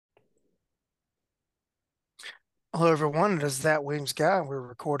Hello, everyone. It is That Wings Guy. We're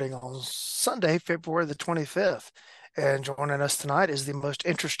recording on Sunday, February the 25th. And joining us tonight is the most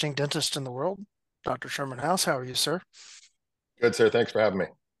interesting dentist in the world, Dr. Sherman House. How are you, sir? Good, sir. Thanks for having me.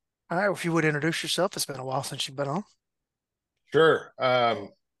 All right, if you would introduce yourself. It's been a while since you've been on. Sure.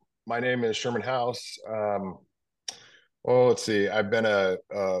 My name is Sherman House. Well, let's see. I've been a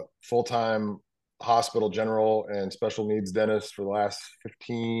full-time hospital general and special needs dentist for the last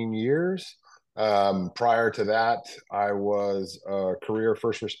 15 years. Prior to that, I was a career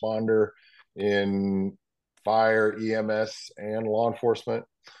first responder in fire, EMS, and law enforcement.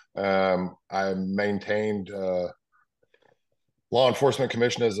 I maintained law enforcement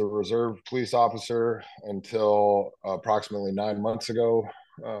commission as a reserve police officer until approximately 9 months ago,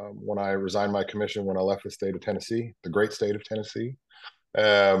 when I resigned my commission when I left the state of Tennessee, the great state of Tennessee.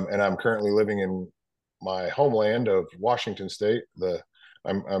 And I'm currently living in my homeland of Washington State.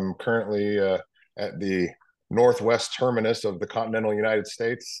 I'm currently at the northwest terminus of the continental United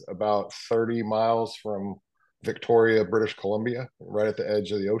States, about 30 miles from Victoria, British Columbia, right at the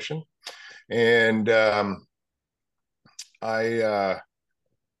edge of the ocean. And I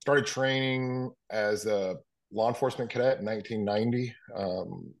started training as a law enforcement cadet in 1990.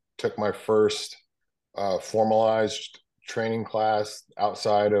 Took my first formalized training class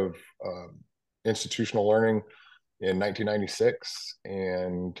outside of institutional learning in 1996,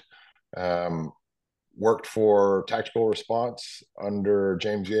 and um, worked for tactical response under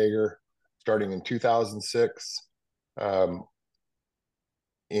James Yeager starting in 2006, um,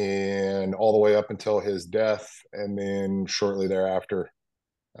 and all the way up until his death, and then shortly thereafter,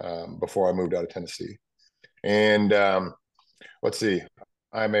 before I moved out of Tennessee. And let's see,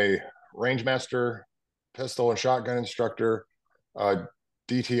 I'm a range master, pistol and shotgun instructor,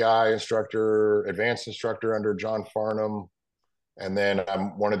 DTI instructor, advanced instructor under John Farnham, and then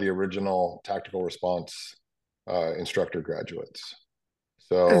I'm one of the original tactical response instructor graduates.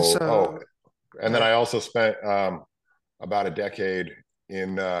 And So, so, and then yeah. I also spent about a decade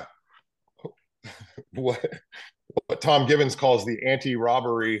in what what Tom Givens calls the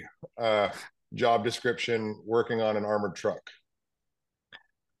anti-robbery uh, job description, working on an armored truck.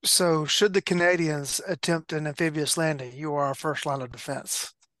 So, should the Canadians attempt an amphibious landing, you are our first line of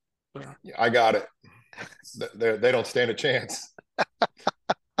defense. Yeah, I got it. They don't stand a chance.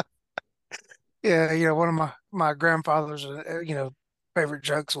 Yeah, one of my grandfather's favorite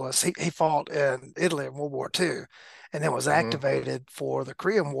jokes was he fought in Italy in World War II, and then was Mm-hmm. activated for the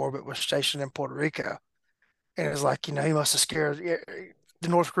Korean War, but was stationed in Puerto Rico. And it was like, he must have scared, yeah, the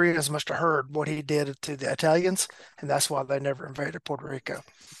North Koreans must have heard what he did to the Italians, and that's why they never invaded Puerto Rico.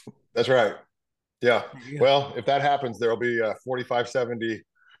 That's right. Yeah. Yeah. Well, if that happens, there'll be a 4570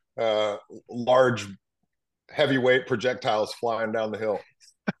 uh, large heavyweight projectiles flying down the hill.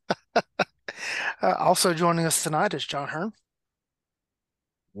 Also joining us tonight is John Hearne.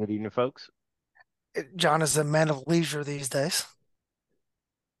 Good evening, folks. John is a man of leisure these days.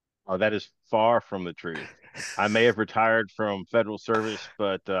 Oh, that is far from the truth. I may have retired from federal service,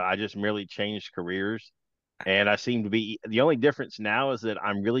 but I just merely changed careers. And I seem to be the only difference now is that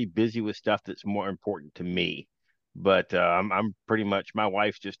I'm really busy with stuff that's more important to me. But I'm pretty much my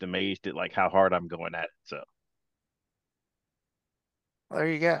wife's just amazed at like how hard I'm going at it. So There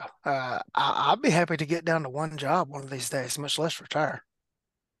you go. I'd be happy to get down to one job one of these days, much less retire.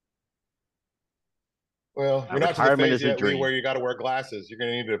 Well, you're not to the retirement phase is a yet, Lee, where dream. you got to wear glasses. You're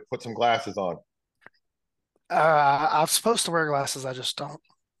going to need to put some glasses on. I'm supposed to wear glasses, I just don't.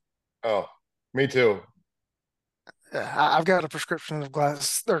 Oh, me too. I've got a prescription of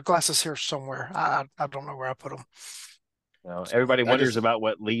glasses. There are glasses here somewhere. I don't know where I put them. So Everybody I wonders just, about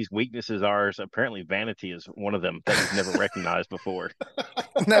what Lee's weaknesses are. So apparently, vanity is one of them that we've never recognized before.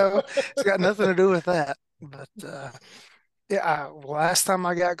 no, it's got nothing to do with that. But yeah, last time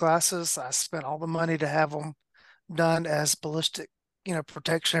I got glasses, I spent all the money to have them done as ballistic,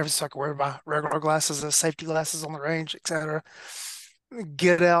 protection, everything, so I could wear my regular glasses as safety glasses on the range, etc.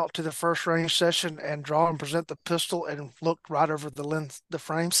 Get out to the first range session and draw and present the pistol and look right over the lens, the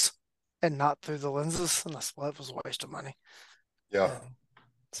frames, and not through the lenses. And that's, well, that was a waste of money. yeah. And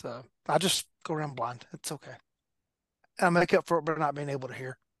so I just go around blind. It's okay. I make up for it by not being able to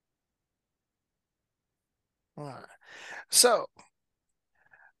hear. All right. So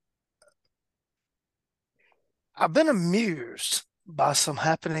I've been amused by some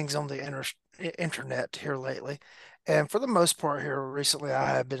happenings on the internet here lately. And for the most part, here recently,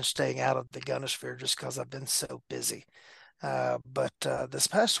 I have been staying out of the gunnosphere just because I've been so busy. But this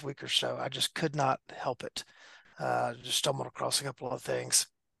past week or so, I just could not help it. Just stumbled across a couple of things,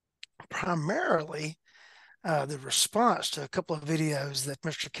 primarily the response to a couple of videos that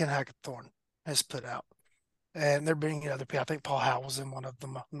Mr. Ken Hagthorne has put out. and there being other people. I think Paul Howe was in one of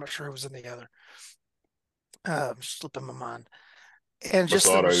them. I'm not sure who was in the other. Slipping my mind. And I just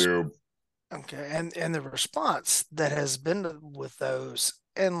thought I do. okay, and the response that has been with those,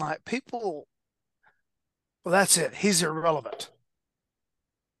 and like people, well, that's it. He's irrelevant.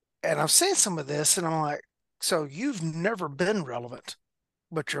 And I've seen some of this, and I'm like, so you've never been relevant,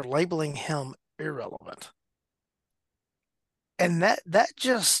 but you're labeling him irrelevant. And that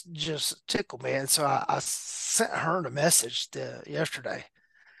just tickled me. And so I sent her a message yesterday.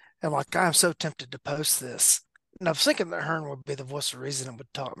 And like, I'm so tempted to post this. And I was thinking that Hearne would be the voice of reason and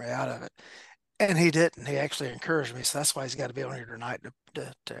would talk me out of it. And he didn't. He actually encouraged me. So that's why he's got to be on here tonight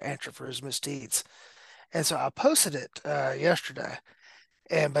to answer for his misdeeds. And so I posted it yesterday.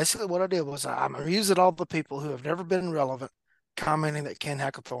 And basically what I did was I'm amused at all the people who have never been relevant commenting that Ken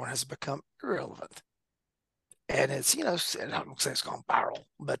Hackathorn has become irrelevant. And it's, I don't say it's gone viral,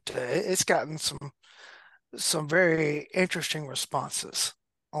 but it's gotten some very interesting responses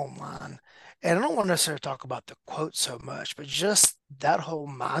online. And I don't want to necessarily talk about the quote so much, but just that whole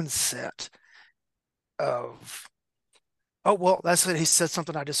mindset of, oh, well, that's it. He said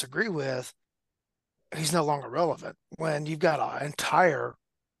something I disagree with. He's no longer relevant when you've got an entire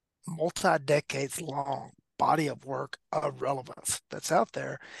multi-decades long body of work of relevance that's out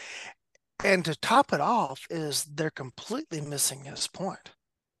there. And to top it off is they're completely missing his point.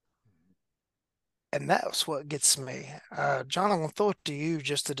 And that's what gets me. John, I'm going to throw it to you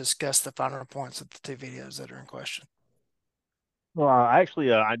just to discuss the finer points of the two videos that are in question. Well,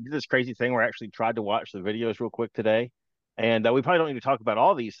 actually, I did this crazy thing where I actually tried to watch the videos real quick today. And we probably don't need to talk about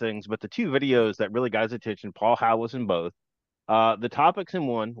all these things, but the two videos that really got his attention, Paul Howe was in both. The topics in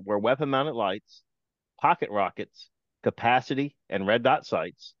one were weapon mounted lights, pocket rockets, capacity, and red dot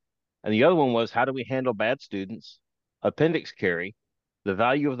sights. And the other one was how do we handle bad students, appendix carry, the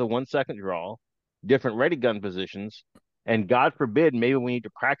value of the 1 second draw, different ready gun positions, and God forbid, maybe we need to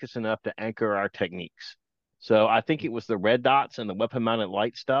practice enough to anchor our techniques. So I think it was the red dots and the weapon mounted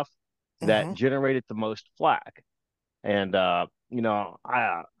light stuff that Mm-hmm. generated the most flack. And I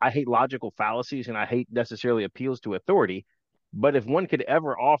hate logical fallacies and I hate necessarily appeals to authority. But if one could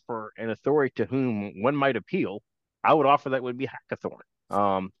ever offer an authority to whom one might appeal, I would offer that would be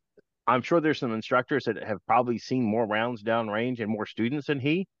Hackathorn. I'm sure there's some instructors that have probably seen more rounds downrange and more students than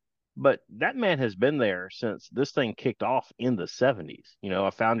he, but that man has been there since this thing kicked off in the 70s.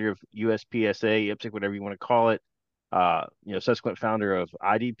 A founder of USPSA, IPSC, whatever you want to call it. Subsequent founder of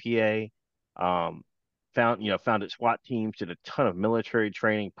IDPA. Founded SWAT teams, did a ton of military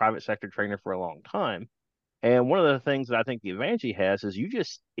training, private sector trainer for a long time. And one of the things that I think the advantage he has is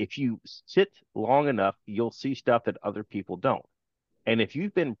if you sit long enough, you'll see stuff that other people don't. And if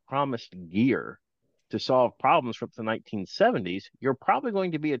you've been promised gear to solve problems from the 1970s, you're probably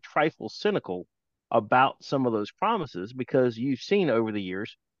going to be a trifle cynical about some of those promises because you've seen over the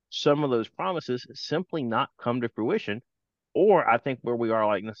years some of those promises simply not come to fruition. Or I think where we are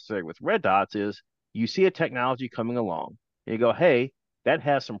like necessarily with red dots is you see a technology coming along and you go, hey, that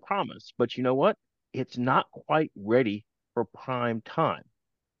has some promise, but you know what? It's not quite ready for prime time.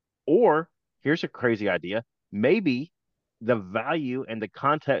 Or here's a crazy idea. Maybe the value and the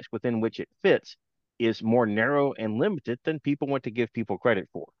context within which it fits is more narrow and limited than people want to give people credit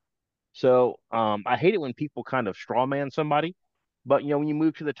for. So I hate it when people kind of straw man somebody. But when you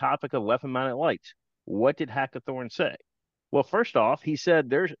move to the topic of weapon mounted lights, what did Hackathorn say? Well, first off, he said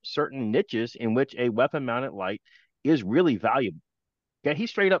there's certain niches in which a weapon mounted light is really valuable. Okay, he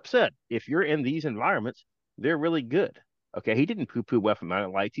straight up said, if you're in these environments, they're really good. Okay, he didn't poo-poo weapon mounted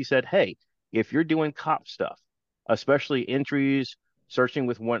lights. He said, hey, if you're doing cop stuff, especially entries, searching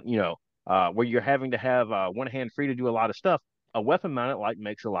with where you're having to have one hand free to do a lot of stuff, a weapon mounted light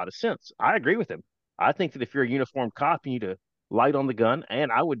makes a lot of sense. I agree with him. I think that if you're a uniformed cop, you need a light on the gun,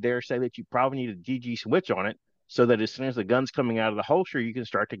 and I would dare say that you probably need a GG switch on it so that as soon as the gun's coming out of the holster, you can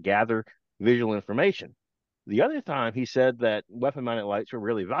start to gather visual information. The other time he said that weapon mounted lights were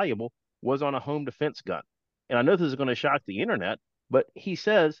really valuable was on a home defense gun. And I know this is going to shock the internet, but he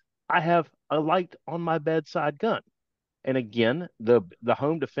says, I have a light on my bedside gun. And again, the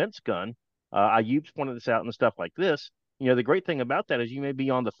home defense gun, I used pointed this out and stuff like this. The great thing about that is you may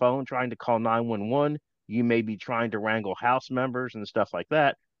be on the phone trying to call 911. You may be trying to wrangle house members and stuff like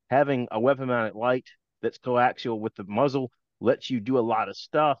that. Having a weapon mounted light that's coaxial with the muzzle lets you do a lot of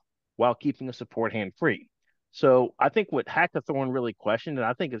stuff while keeping a support hand free. So I think what Hackathorn really questioned, and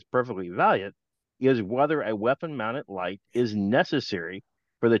I think it's perfectly valid, is whether a weapon mounted light is necessary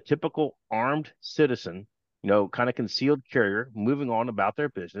for the typical armed citizen, kind of concealed carrier moving on about their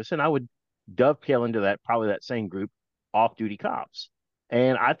business. And I would dovetail into that, probably that same group, off duty cops.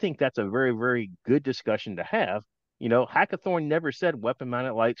 And I think that's a very, very good discussion to have. Hackathorn never said weapon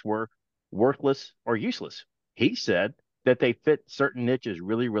mounted lights were worthless or useless. He said that they fit certain niches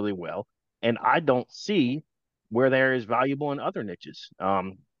really, really well. And I don't see where they're as valuable in other niches.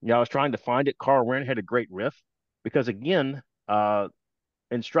 I was trying to find it. Carl Wren had a great riff because, again,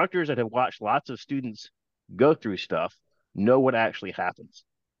 instructors that have watched lots of students go through stuff know what actually happens.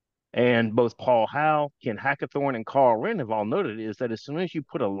 And both Paul Howe, Ken Hackathorn, and Carl Wren have all noted is that as soon as you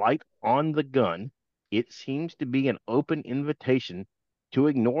put a light on the gun, it seems to be an open invitation to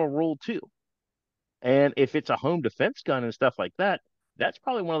ignore Rule 2. And if it's a home defense gun and stuff like that, that's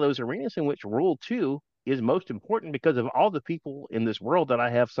probably one of those arenas in which Rule 2 is most important because of all the people in this world that I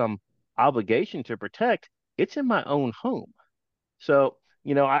have some obligation to protect. It's in my own home. So,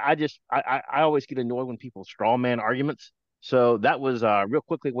 I always get annoyed when people straw man arguments. So that was real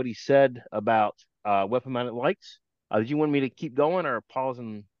quickly what he said about weapon mounted lights. Did you want me to keep going or pause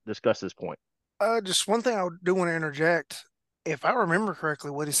and discuss this point? Just one thing I do want to interject. If I remember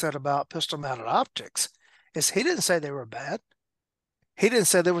correctly, what he said about pistol mounted optics is he didn't say they were bad. He didn't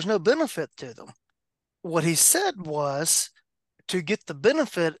say there was no benefit to them. What he said was to get the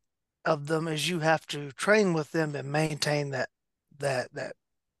benefit of them is you have to train with them and maintain that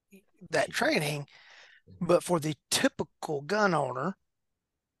that training. But for the typical gun owner,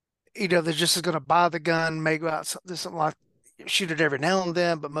 they're just going to buy the gun, may go out something like shoot it every now and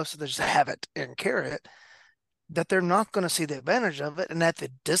then, but most of them just have it and carry it, that they're not going to see the advantage of it. And at the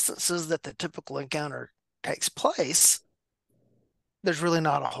distances that the typical encounter takes place, there's really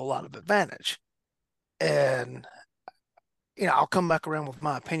not a whole lot of advantage. And I'll come back around with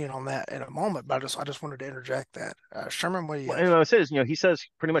my opinion on that in a moment, but I just wanted to interject that. Sherman, what do you Well, have? it says, he says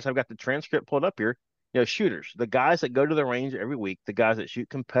pretty much, I've got the transcript pulled up here. Shooters, the guys that go to the range every week, the guys that shoot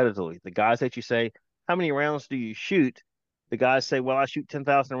competitively, the guys that you say, how many rounds do you shoot? The guys say, well, I shoot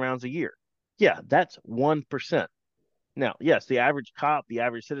 10,000 rounds a year. Yeah, that's 1%. Now, yes, the average cop, the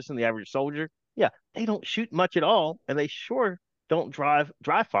average citizen, the average soldier, yeah, they don't shoot much at all, and they sure don't dry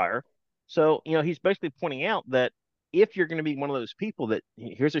fire. So, he's basically pointing out that if you're going to be one of those people that,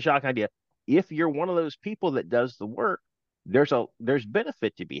 here's a shock idea, if you're one of those people that does the work, there's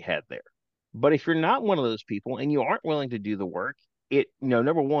benefit to be had there. But if you're not one of those people and you aren't willing to do the work,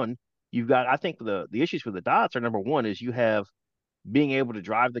 number one, you've got, I think the issues with the dots are, number one is you have being able to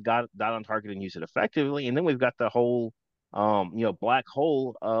drive the dot on target and use it effectively. And then we've got the whole, black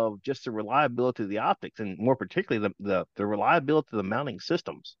hole of just the reliability of the optics, and more particularly the reliability of the mounting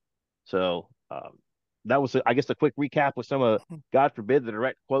systems. So that was, I guess, a quick recap with some of, God forbid, the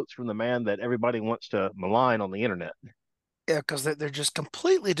direct quotes from the man that everybody wants to malign on the internet. Yeah, because they're just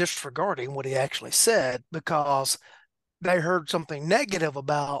completely disregarding what he actually said because they heard something negative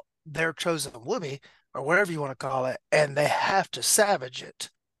about their chosen Libby or whatever you want to call it, and they have to savage it.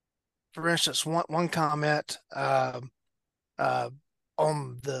 For instance, one comment uh,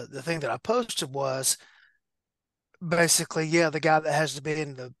 on the thing that I posted was basically, yeah, the guy that has to be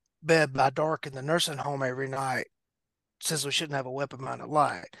in the bed by dark in the nursing home every night says we shouldn't have a weapon mounted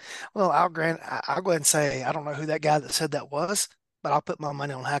light. Well, I'll go ahead and say I don't know who that guy that said that was, but I'll put my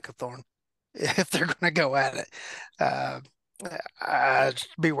money on Hackathorn if they're going to go at it. Uh,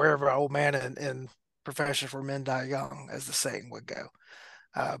 Beware of an old man in profession for men die young, as the saying would go.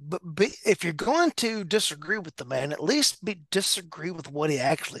 But if you're going to disagree with the man, at least disagree with what he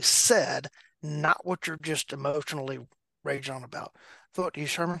actually said, not what you're just emotionally raging on about. Thought you,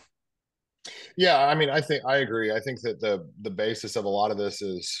 Sherman? Yeah, I mean, I think I agree. I think that the basis of a lot of this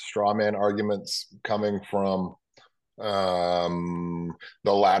is straw man arguments coming from the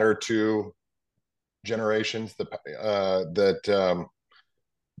latter two generations that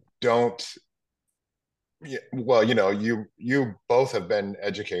don't. Well, you both have been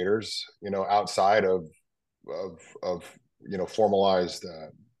educators, outside of formalized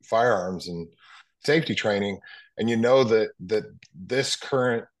firearms and safety training, and that this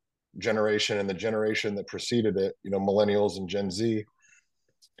current generation and the generation that preceded it, millennials and Gen Z,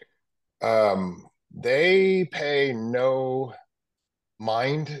 they pay no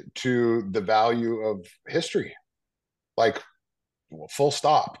mind to the value of history. Like, full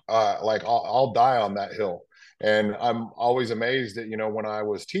stop. Like, I'll die on that hill. And I'm always amazed at, when I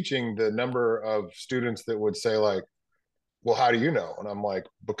was teaching, the number of students that would say, like, well, how do you know? And I'm like,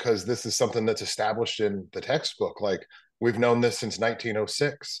 because this is something that's established in the textbook. Like, we've known this since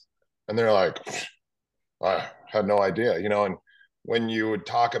 1906. And they're like, I had no idea, and when you would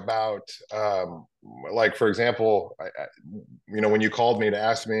talk about, like, for example, when you called me to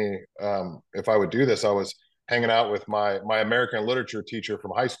ask me if I would do this, I was hanging out with my American literature teacher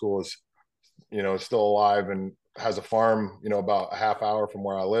from high school, is still alive, and has a farm, about a half hour from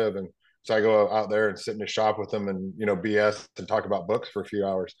where I live. And so I go out there and sit in his shop with him and, BS and talk about books for a few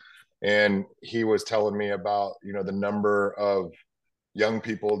hours. And he was telling me about, the number of young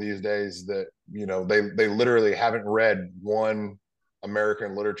people these days that, they literally haven't read one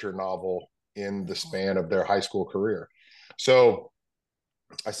American literature novel in the span of their high school career. So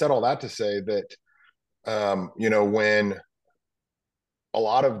I said all that to say that, when a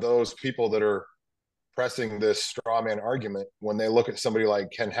lot of those people that are pressing this straw man argument, when they look at somebody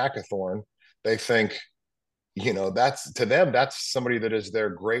like Ken Hackathorn, they think, that's, to them, that's somebody that is their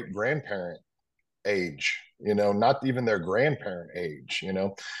great grandparent age, not even their grandparent age,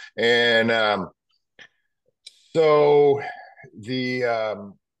 and so the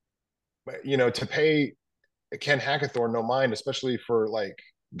to pay Ken Hackathorn no mind, especially for like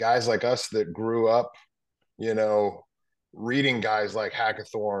guys like us that grew up, you know, reading guys like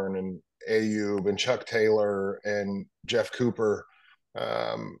Hackathorn and Ayub and Chuck Taylor and Jeff Cooper,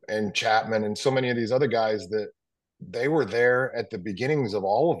 and Chapman and so many of these other guys that they were there at the beginnings of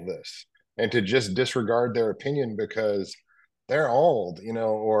all of this, and to just disregard their opinion because they're old,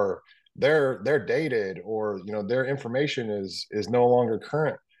 or they're dated, or their information is no longer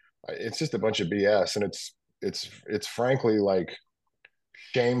current. It's just a bunch of BS, and it's frankly like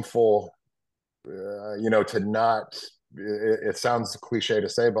shameful, to not. It sounds cliche to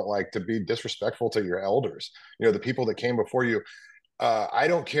say, but like to be disrespectful to your elders, the people that came before you. I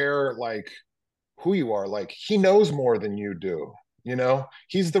don't care like who you are. Like he knows more than you do.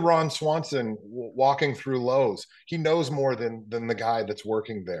 He's the Ron Swanson walking through Lowe's. He knows more than the guy that's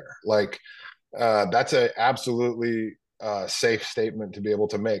working there. Like that's a absolutely safe statement to be able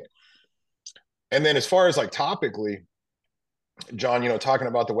to make. And then as far as like topically, John, talking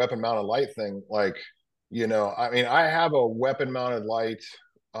about the weapon mounted light thing, like, I mean, I have a weapon mounted light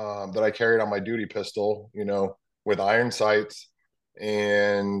that I carried on my duty pistol, with iron sights.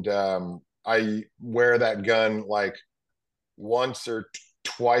 And I wear that gun like once or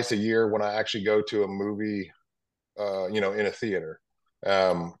twice a year when I actually go to a movie, in a theater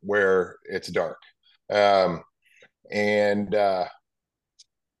where it's dark. And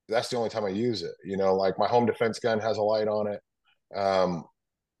that's the only time I use it. Like my home defense gun has a light on it.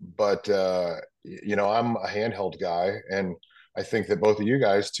 But I'm a handheld guy, and I think that both of you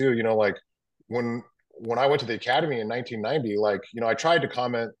guys too, like when I went to the academy in 1990, like, I tried to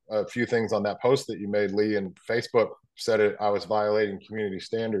comment a few things on that post that you made, Lee, and Facebook said I was violating community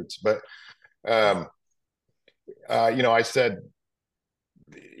standards. But, I said,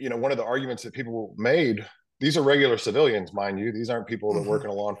 one of the arguments that people made, these are regular civilians, mind you, these aren't people that work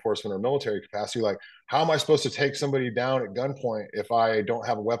in a law enforcement or military capacity. Like, how am I supposed to take somebody down at gunpoint if I don't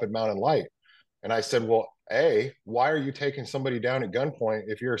have a weapon mounted light? And I said, well, A, why are you taking somebody down at gunpoint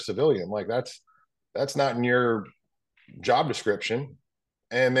if you're a civilian? Like that's not in your job description.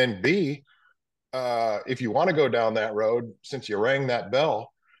 And then B, if you want to go down that road, since you rang that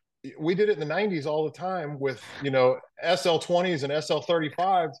bell, we did it in the 90s all the time with, SL20s and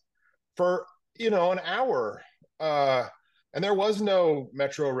SL35s for, an hour. And there was no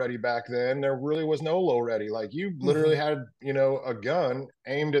Metro Ready back then. There really was no Low Ready. Like you literally had, a gun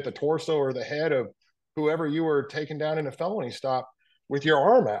aimed at the torso or the head of whoever you were taking down in a felony stop with your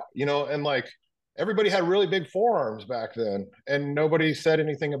arm out, and like everybody had really big forearms back then and nobody said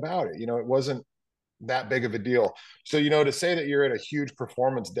anything about it. It wasn't that big of a deal. So, to say that you're at a huge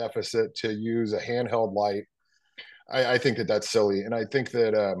performance deficit to use a handheld light, I think that that's silly. And I think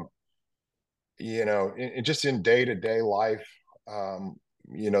that, just in day-to-day life, I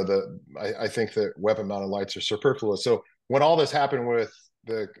think that weapon mounted lights are superfluous. So when all this happened with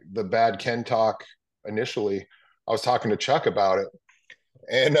the bad Ken talk initially, I was talking to Chuck about it,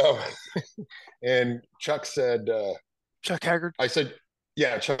 and and Chuck said, Chuck Haggard. I said,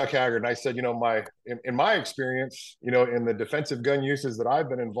 yeah, Chuck Haggard. And I said, in my experience, in the defensive gun uses that I've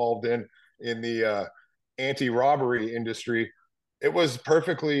been involved in the anti-robbery industry, it was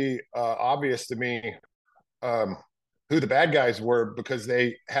perfectly obvious to me who the bad guys were because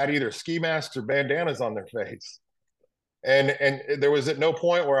they had either ski masks or bandanas on their face. And there was at no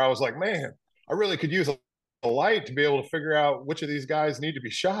point where I was like, man, I really could use a light to be able to figure out which of these guys need to be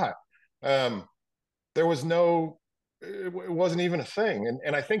shot. There was no, it wasn't even a thing.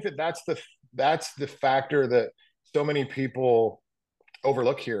 And I think that that's the factor that so many people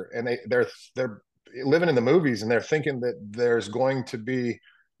overlook here. And they're living in the movies and they're thinking that there's going to be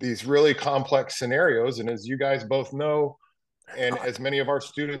these really complex scenarios. And as you guys both know, and as many of our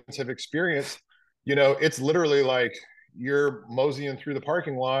students have experienced, it's literally like you're moseying through the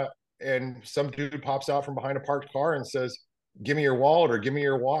parking lot and some dude pops out from behind a parked car and says, give me your wallet or give me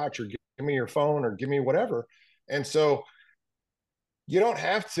your watch or give me your phone or give me whatever. And so you don't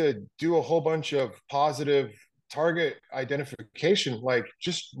have to do a whole bunch of positive target identification. Like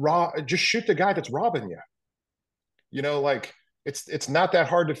just shoot the guy that's robbing you. Like it's not that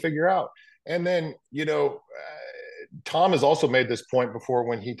hard to figure out. And then Tom has also made this point before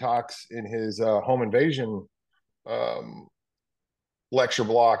when he talks in his home invasion um, lecture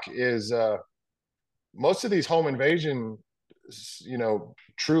block is most of these home invasion,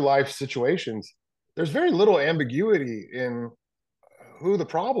 true life situations, there's very little ambiguity in who the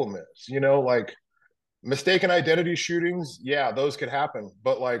problem is. Like mistaken identity shootings, yeah, those could happen.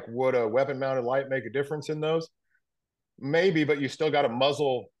 But like, would a weapon mounted light make a difference in those? Maybe, but you still got to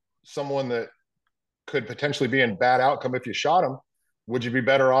muzzle someone that could potentially be in bad outcome if you shot them. Would you be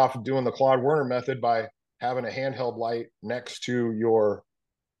better off doing the Claude Werner method by having a handheld light next to your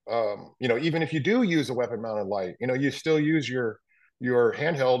even if you do use a weapon mounted light, you still use your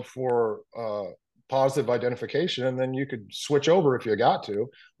handheld for positive identification, and then you could switch over if you got to.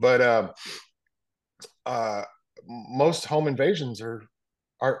 But most home invasions are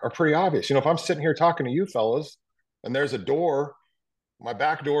pretty obvious. If I'm sitting here talking to you fellas and there's a door, my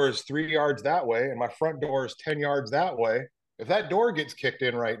back door is 3 yards that way and my front door is 10 yards that way. If that door gets kicked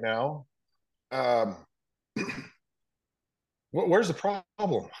in right now, where's the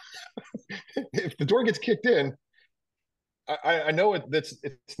problem? If the door gets kicked in, I know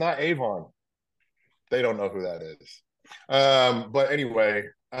it's not Avon. They don't know who that is. But anyway,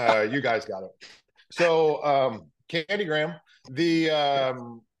 you guys got it. So Candygram, the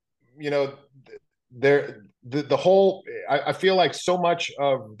whole, I feel like so much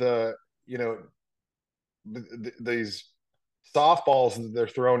of these softballs that they're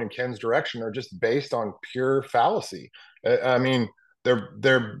thrown in Ken's direction are just based on pure fallacy. I mean,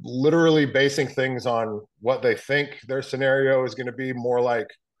 they're literally basing things on what they think their scenario is going to be, more like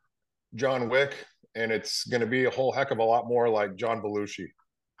John Wick, and it's going to be a whole heck of a lot more like John Belushi.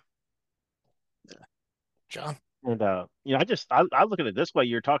 John. And I look at it this way: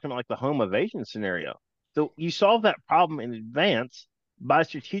 you're talking about like the home evasion scenario. So you solve that problem in advance by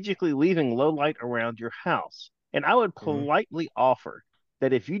strategically leaving low light around your house. And I would politely offer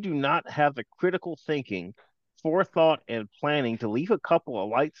that if you do not have the critical thinking, forethought, and planning to leave a couple of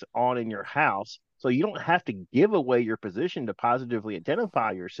lights on in your house so you don't have to give away your position to positively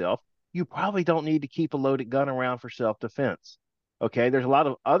identify yourself, you probably don't need to keep a loaded gun around for self-defense. Okay, there's a lot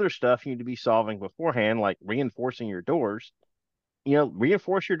of other stuff you need to be solving beforehand, like reinforcing your doors.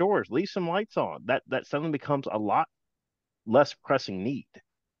 Reinforce your doors, leave some lights on. That suddenly becomes a lot less pressing need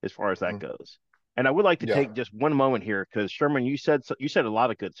as far as that goes. And I would like to take just one moment here because Sherman, you said a lot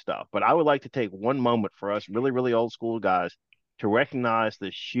of good stuff, but I would like to take one moment for us really, really old school guys to recognize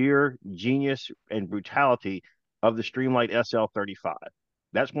the sheer genius and brutality of the Streamlight SL35.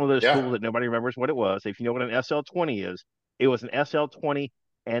 That's one of those tools that nobody remembers what it was. If you know what an SL20 is, it was an SL20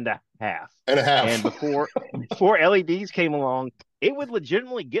 and a half. And a half. And before LEDs came along, it would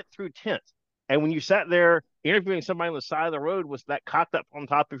legitimately get through tents. And when you sat there interviewing somebody on the side of the road with that cocked up on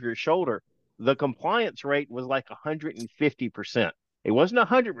top of your shoulder, the compliance rate was like 150%. It wasn't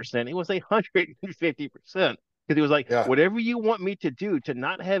 100%, it was 150%. Because he was like, whatever you want me to do to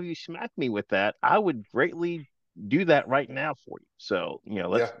not have you smack me with that, I would greatly do that right now for you. So,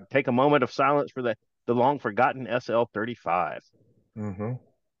 let's take a moment of silence for the long forgotten SL35. Mm-hmm.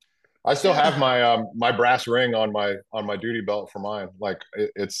 I still have my my brass ring on my duty belt for mine. Like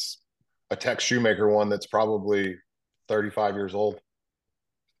it's a Tex Shoemaker one that's probably 35 years old,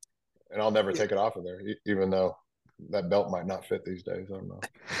 and I'll never take it off of there, even though that belt might not fit these days. I don't know.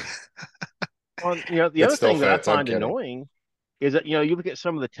 Well, the other thing that I find annoying is that you look at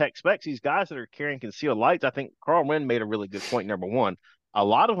some of the tech specs. These guys that are carrying concealed lights, I think Carl Wynn made a really good point. Number one, a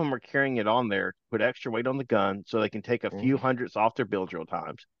lot of them are carrying it on there to put extra weight on the gun so they can take a few hundredths off their bill drill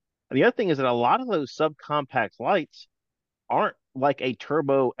times. And the other thing is that a lot of those subcompact lights aren't like a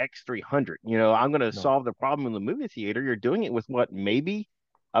turbo X300. I'm going to solve the problem in the movie theater. You're doing it with maybe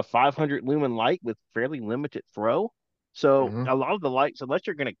a 500 lumen light with fairly limited throw. So a lot of the lights, unless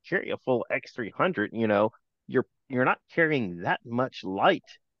you're going to carry a full X300, you're not carrying that much light,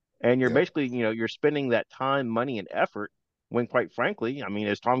 and you're basically you're spending that time, money, and effort. When quite frankly, I mean,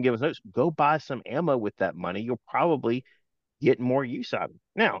 as Tom gave us notes, go buy some ammo with that money. You'll probably get more use out of it.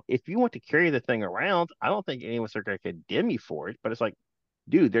 Now, if you want to carry the thing around, I don't think any of us are going to condemn you for it, but it's like,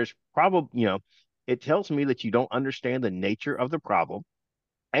 dude, there's probably, it tells me that you don't understand the nature of the problem,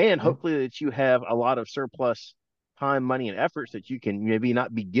 and hopefully that you have a lot of surplus time, money, and efforts that you can maybe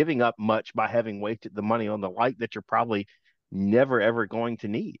not be giving up much by having wasted the money on the light that you're probably never ever going to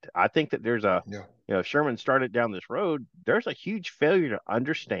need. I think that there's Sherman started down this road. There's a huge failure to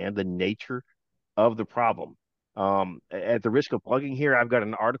understand the nature of the problem. At the risk of plugging here, I've got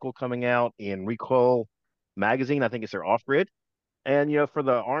an article coming out in Recoil magazine. I think it's their off grid. And for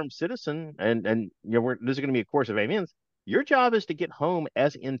the armed citizen, and this is going to be a course of amens. Your job is to get home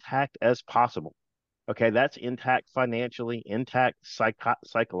as intact as possible. Okay, that's intact financially, intact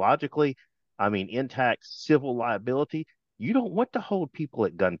psychologically. I mean, intact civil liability. You don't want to hold people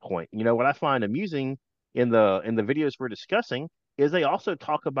at gunpoint. What I find amusing in the videos we're discussing is they also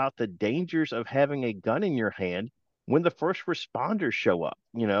talk about the dangers of having a gun in your hand when the first responders show up.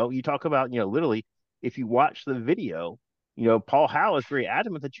 You talk about, literally, if you watch the video, Paul Howe is very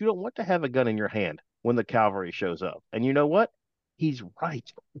adamant that you don't want to have a gun in your hand when the cavalry shows up. And you know what? He's right.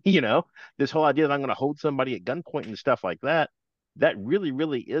 You know, this whole idea that I'm going to hold somebody at gunpoint and stuff like that, that really,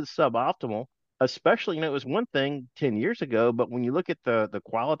 really is suboptimal. Especially, it was one thing 10 years ago, but when you look at the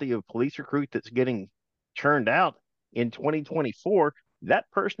quality of police recruit that's getting churned out in 2024, that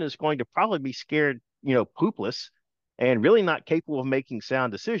person is going to probably be scared, poopless and really not capable of making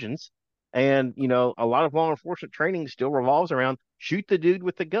sound decisions. And, a lot of law enforcement training still revolves around shoot the dude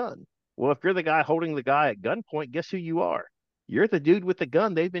with the gun. Well, if you're the guy holding the guy at gunpoint, guess who you are? You're the dude with the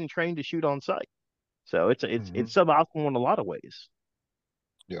gun they've been trained to shoot on sight. So it's suboptimal in a lot of ways.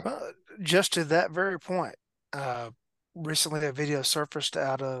 Yeah. Well, just to that very point, uh, recently a video surfaced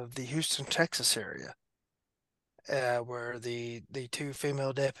out of the Houston, Texas area, where the two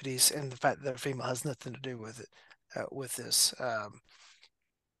female deputies, and the fact that they're female has nothing to do with it, with this.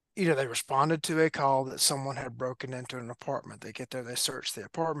 They responded to a call that someone had broken into an apartment. They get there, they search the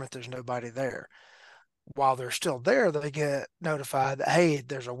apartment, there's nobody there. While they're still there, they get notified that, hey,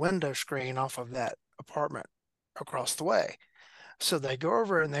 there's a window screen off of that apartment across the way. So they go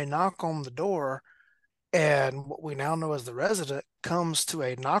over and they knock on the door, and what we now know as the resident comes to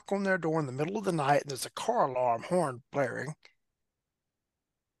a knock on their door in the middle of the night, and there's a car alarm horn blaring,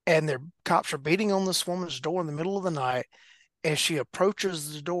 and their cops are beating on this woman's door in the middle of the night, and she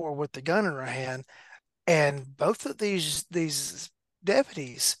approaches the door with the gun in her hand, and both of these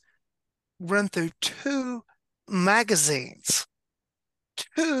deputies run through two magazines.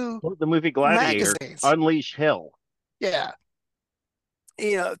 Two Well, the movie Gladiator, magazines. Unleash Hell. Yeah.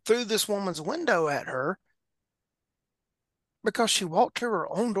 Through this woman's window at her because she walked to her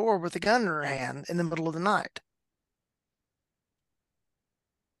own door with a gun in her hand in the middle of the night.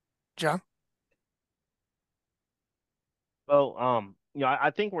 John? Well,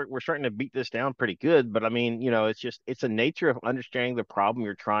 I think we're starting to beat this down pretty good, but I mean, it's a nature of understanding the problem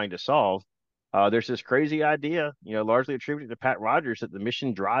you're trying to solve. There's this crazy idea, largely attributed to Pat Rogers, that the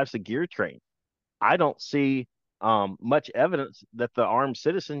mission drives the gear train. I don't see much evidence that the armed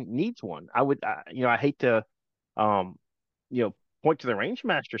citizen needs one. I hate to, um, point to the range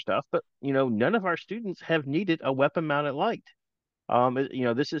master stuff, but none of our students have needed a weapon mounted light.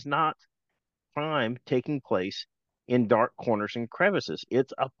 This is not crime taking place in dark corners and crevices.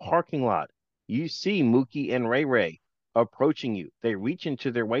 It's a parking lot. You see Mookie and Ray Ray approaching you. They reach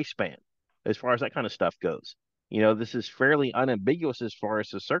into their waistband as far as that kind of stuff goes. This is fairly unambiguous as far as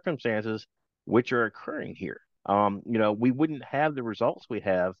the circumstances which are occurring here. We wouldn't have the results we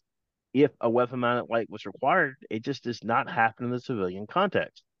have if a weapon mounted light was required. It just does not happen in the civilian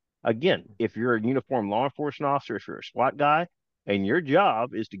context. Again, if you're a uniformed law enforcement officer, if you're a SWAT guy, and your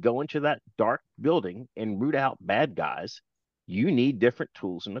job is to go into that dark building and root out bad guys, you need different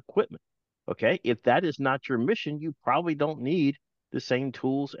tools and equipment. Okay. If that is not your mission, you probably don't need the same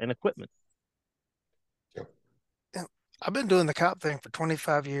tools and equipment. Yeah. I've been doing the cop thing for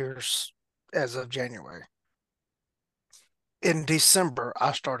 25 years as of January. In December,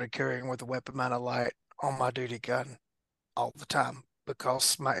 I started carrying with a weapon mounted light on my duty gun all the time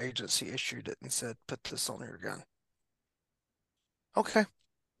because my agency issued it and said, put this on your gun. Okay,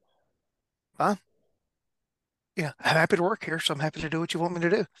 fine. I'm happy to work here, so I'm happy to do what you want me to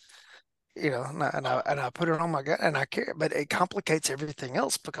do. And I put it on my gun and I carry, but it complicates everything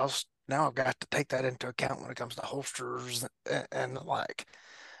else because now I've got to take that into account when it comes to holsters and the like.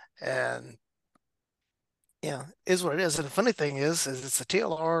 And is what it is. And the funny thing is it's a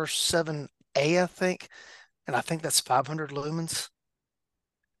TLR 7A, I think, and I think that's 500 lumens.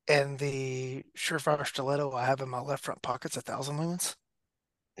 And the Surefire Stiletto I have in my left front pocket's 1,000 lumens.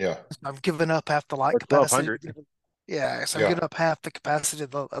 Yeah. So I'm giving up half the light Or capacity. 1,200. Yeah, so I'm giving up half the capacity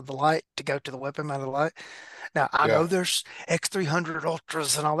of the light to go to the weapon mounted light. Now I know there's X300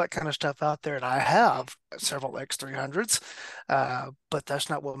 Ultras and all that kind of stuff out there, and I have several X300s, but that's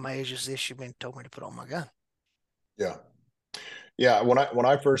not what my agency issued me and told me to put on my gun. Yeah. Yeah. When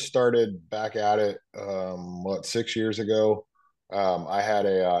I first started back at it, 6 years ago, I had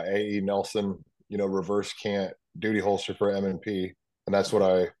a AE Nelson, reverse cant duty holster for M&P, and that's what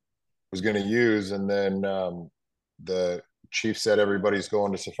I was going to use. And then the chief said everybody's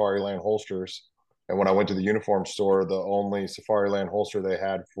going to Safariland holsters. And when I went to the uniform store, the only Safariland holster they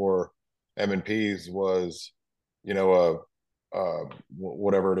had for M&Ps was, you know,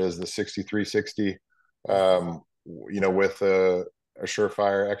 whatever it is, the 6360, with a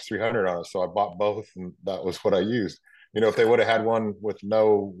Surefire X300 on it. So I bought both, and that was what I used. If they would have had one with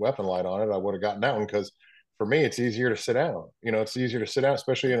no weapon light on it, I would have gotten that one, because for me, it's easier to sit down. It's easier to sit down,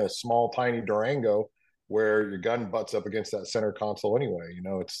 especially in a small, tiny Durango where your gun butts up against that center console anyway.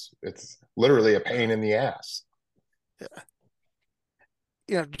 It's literally a pain in the ass.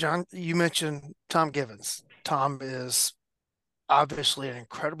 Yeah. John, you mentioned Tom Givens. Tom is obviously an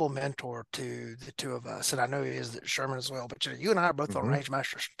incredible mentor to the two of us, and I know he is at Sherman as well. But you and I are both on Range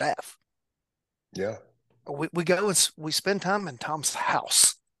Master staff. Yeah, we go and we spend time in Tom's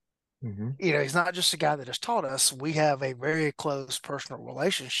house. He's not just a guy that has taught us. We have a very close personal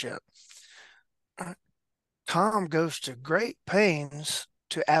relationship. Tom goes to great pains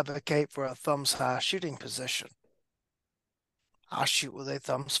to advocate for a thumbs high shooting position. I shoot with a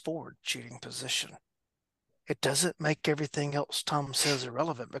thumbs forward shooting position. It doesn't make everything else Tom says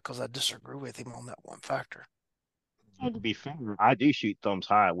irrelevant, because I disagree with him on that one factor. And to be fair, I do shoot thumbs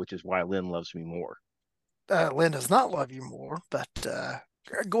high, which is why Lynn loves me more. Lynn does not love you more, but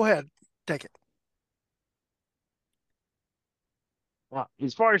go ahead, take it. Well,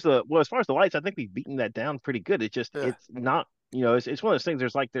 as far as the lights, I think we've beaten that down pretty good. It's just it's not, it's one of those things.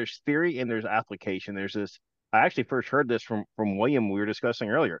 There's theory and there's application. There's this. I actually first heard this from William, we were discussing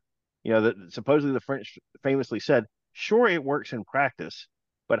earlier. That supposedly the French famously said, "Sure, it works in practice,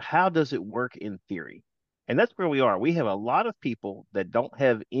 but how does it work in theory?" And that's where we are. We have a lot of people that don't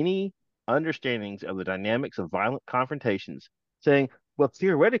have any understandings of the dynamics of violent confrontations, saying, "Well,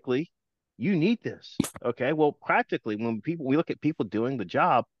 theoretically, you need this." Okay, well, practically, when we look at people doing the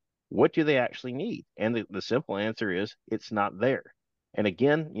job, what do they actually need? And the simple answer is it's not there. And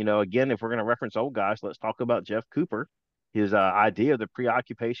again, if we're going to reference old guys, let's talk about Jeff Cooper, his idea of the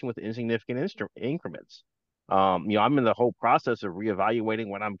preoccupation with insignificant increments. I'm in the whole process of reevaluating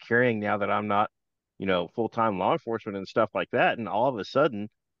what I'm carrying now that I'm not, full-time law enforcement and stuff like that. And all of a sudden,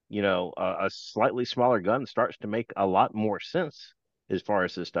 a slightly smaller gun starts to make a lot more sense as far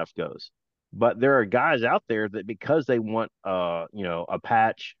as this stuff goes. But there are guys out there that, because they want a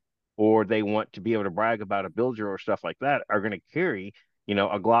patch, or they want to be able to brag about a Bilger or stuff like that, are going to carry,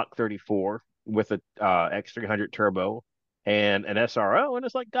 a Glock 34 with a X300 turbo and an SRO. And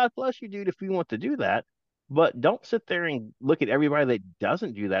it's like, God bless you, dude, if you want to do that. But don't sit there and look at everybody that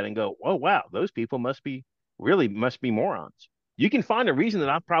doesn't do that and go, "Oh, wow, those people must be morons." You can find a reason that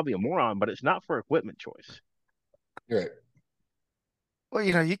I'm probably a moron, but it's not for equipment choice. Right. Well,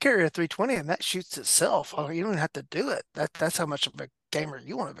 you carry a 320 and that shoots itself. Oh, you don't have to do it. That's how much of a gamer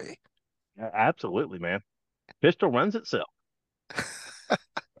you want to be. Absolutely, man. Pistol runs itself.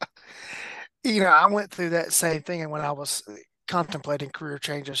 I went through that same thing, and when I was contemplating career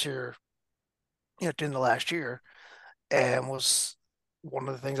changes here, during the last year, and was one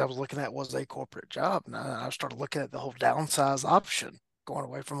of the things I was looking at was a corporate job. And I started looking at the whole downsize option, going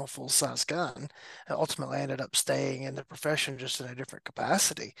away from a full size gun. And ultimately, I ended up staying in the profession, just in a different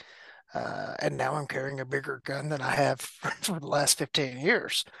capacity. And now I'm carrying a bigger gun than I have for the last 15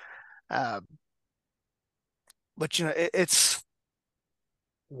 years. But it's,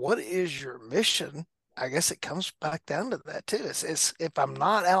 what is your mission? I guess it comes back down to that too. It's if I'm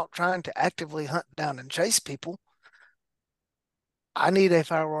not out trying to actively hunt down and chase people, I need a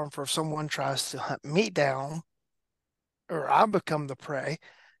firearm for if someone tries to hunt me down, or I become the prey.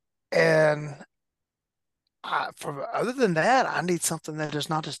 And other than that, I need something that is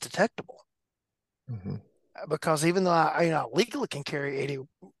not as detectable. Because even though I legally can carry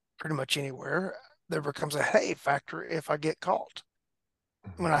pretty much anywhere, there becomes a hey factor if I get caught.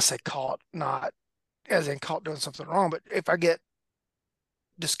 When I say caught, not as in caught doing something wrong, but if I get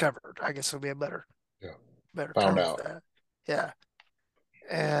discovered, I guess it'll be a better Found term out. for that. Yeah.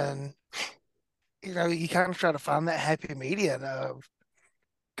 And you kind of try to find that happy median of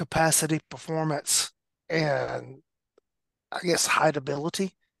capacity, performance, and I guess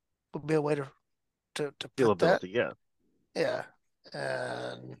hideability would be a way to put that. Feelability, yeah. Yeah.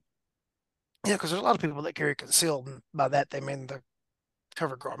 And because there's a lot of people that carry concealed, and by that they mean the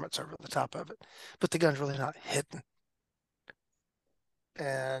cover garments over the top of it, but the gun's really not hidden.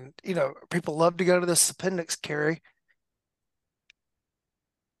 And people love to go to this appendix carry.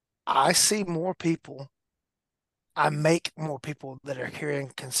 I see more people. I make more people that are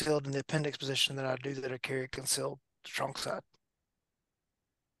carrying concealed in the appendix position than I do that are carrying concealed the trunk side.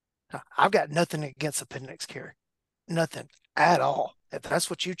 Now, I've got nothing against appendix carry, nothing at all. If that's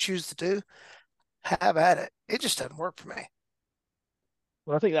what you choose to do, have at it. It just doesn't work for me.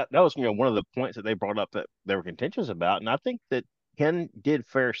 Well, I think that was one of the points that they brought up that they were contentious about, and I think that Ken did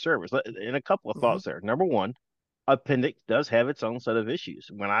fair service. And a couple of Hmm. thoughts there. Number one, appendix does have its own set of issues.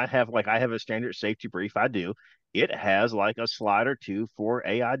 When I have a standard safety brief, I do. It has like a slide or two for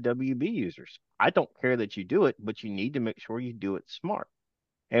AIWB users. I don't care that you do it, but you need to make sure you do it smart.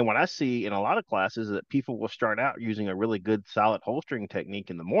 And what I see in a lot of classes is that people will start out using a really good solid holstering technique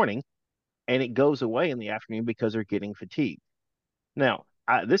in the morning, and it goes away in the afternoon because they're getting fatigued. Now,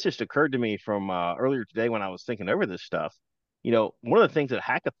 this just occurred to me from earlier today when I was thinking over this stuff. One of the things that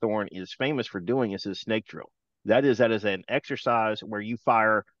Hackathorn is famous for doing is his snake drill. That is an exercise where you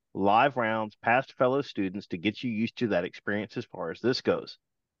fire live rounds past fellow students to get you used to that experience as far as this goes.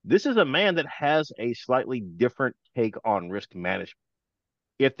 This is a man that has a slightly different take on risk management.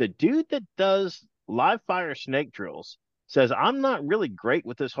 If the dude that does live fire snake drills says, I'm not really great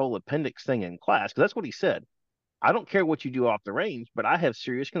with this whole appendix thing in class, because that's what he said. I don't care what you do off the range, but I have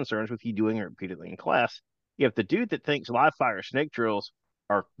serious concerns with you doing it repeatedly in class. If the dude that thinks live fire snake drills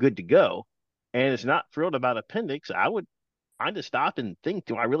are good to go and is not thrilled about appendix, I would kind of stop and think,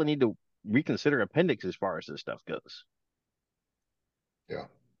 do I really need to reconsider appendix as far as this stuff goes? Yeah.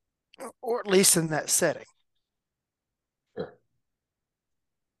 Or at least in that setting. Sure.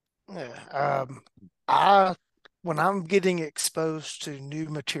 Yeah. I when I'm getting exposed to new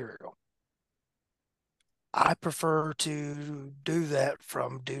material, I prefer to do that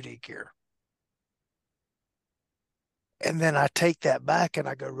from duty gear. And then I take that back and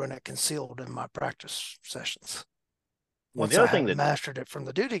I go run it concealed in my practice sessions Well, once the I other thing have that mastered it from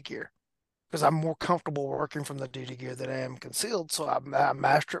the duty gear, because I'm more comfortable working from the duty gear than I am concealed. So I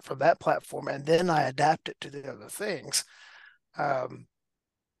master it from that platform and then I adapt it to the other things. Um,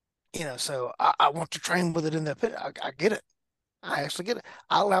 so I want to train with it in the appendix. I get it. I actually get it.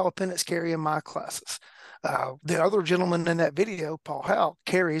 I allow appendix carry in my classes. The other gentleman in that video, Paul Howe,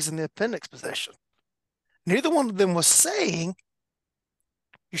 carries in the appendix position. Neither one of them was saying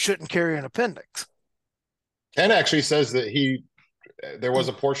you shouldn't carry an appendix. Ken actually says that there was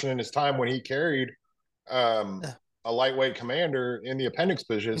a portion in his time when he carried Yeah. a lightweight commander in the appendix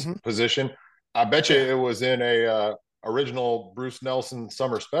Mm-hmm. position. I bet you Yeah. it was in a original Bruce Nelson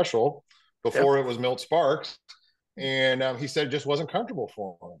summer special Yep. before it was Milt Sparks. And he said it just wasn't comfortable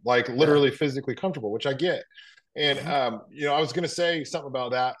for him, like Yeah. literally physically comfortable, which I get. And, Mm-hmm. I was going to say something about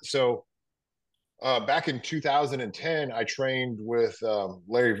that. So back in 2010, I trained with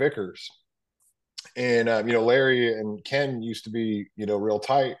Larry Vickers. And, Larry and Ken used to be, real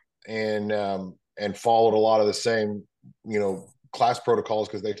tight and followed a lot of the same, class protocols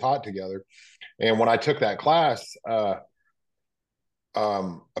because they taught together. And when I took that class,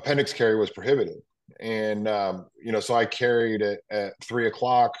 appendix carry was prohibited. And, so I carried it at 3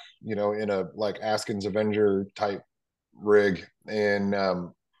 o'clock, in a like Askins Avenger type rig. And,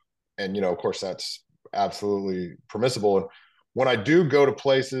 of course that's absolutely permissible. And when I do go to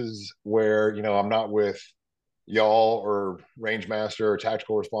places where, I'm not with y'all or range master or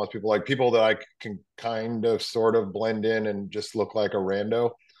tactical response people, like people that I can kind of sort of blend in and just look like a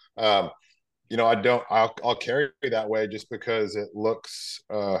rando. Um, I'll carry that way just because it looks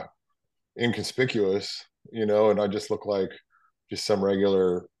inconspicuous, and I just look like just some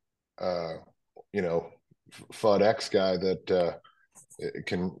regular uh, you know, FUD X guy that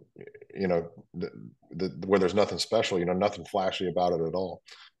can, where there's nothing special, nothing flashy about it at all.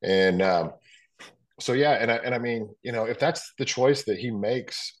 And so yeah, and I mean, if that's the choice that he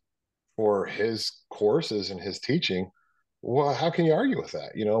makes for his courses and his teaching, well, how can you argue with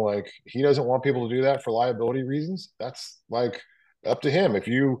that? Like he doesn't want people to do that for liability reasons. That's like up to him.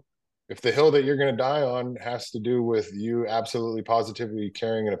 If the hill that you're going to die on has to do with you absolutely positively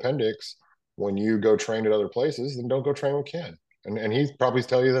carrying an appendix when you go train at other places, then don't go train with Ken. And he's probably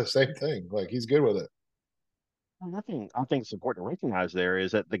tell you the same thing. Like he's good with it. I think it's important to recognize there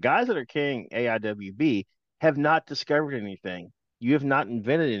is that the guys that are carrying AIWB have not discovered anything. You have not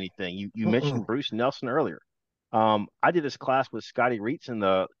invented anything. You mentioned Mm-mm. Bruce Nelson earlier. I did this class with Scotty Reitz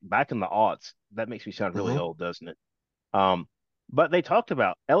back in the aughts. That makes me sound really Mm-hmm. old, doesn't it? But they talked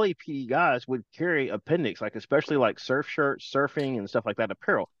about LAPD guys would carry appendix, like especially like surf shirts, surfing, and stuff like that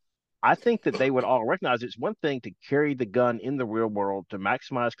apparel. I think that they would all recognize it's one thing to carry the gun in the real world to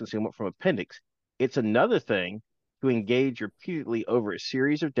maximize concealment from appendix. It's another thing to engage repeatedly over a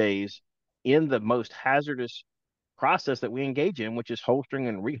series of days in the most hazardous process that we engage in, which is holstering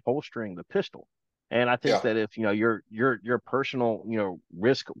and reholstering the pistol. And I think Yeah. that if your personal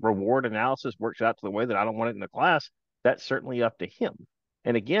risk reward analysis works out to the way that I don't want it in the class, that's certainly up to him.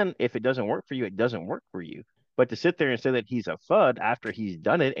 And again, if it doesn't work for you, it doesn't work for you. But to sit there and say that he's a FUD after he's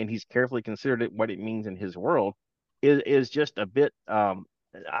done it and he's carefully considered it, what it means in his world, is just a bit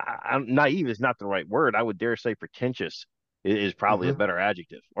naive is not the right word. I would dare say pretentious is probably a Mm-hmm. better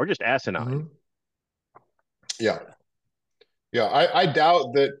adjective, or just asinine. Mm-hmm. Yeah. Yeah. I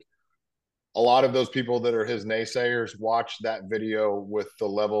doubt that a lot of those people that are his naysayers watch that video with the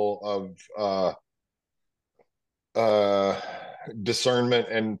level of discernment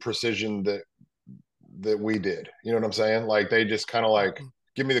and precision that we did. You know what I'm saying? Like they just kind of like,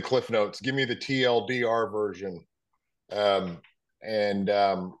 give me the cliff notes, give me the TLDR version. Um, and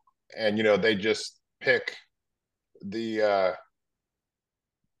you know, they just pick the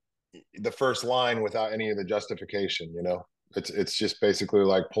the first line without any of the justification, you know. It's just basically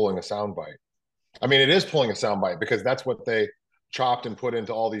like pulling a soundbite. I mean, it is pulling a soundbite because that's what they chopped and put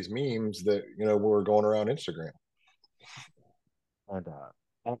into all these memes that, you know, were going around Instagram. And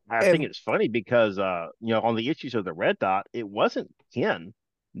I think And it's funny because on the issues of the red dot, it wasn't Ken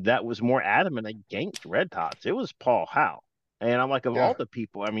that was more adamant against red dots. It was Paul Howe. And I'm like, of all Yeah. the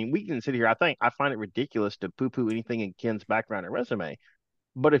people, I mean, we can sit here. I find it ridiculous to poo-poo anything in Ken's background and resume.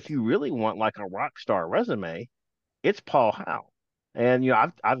 But if you really want like a rock star resume, it's Paul Howe. And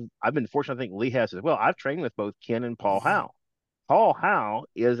I've been fortunate. I think Lee has as well. I've trained with both Ken and Paul Howe. Paul Howe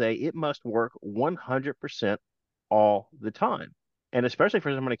is it must work 100% all the time. And especially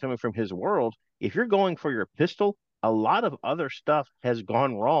for somebody coming from his world, if you're going for your pistol, a lot of other stuff has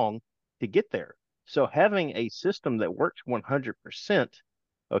gone wrong to get there. So having a system that works 100%,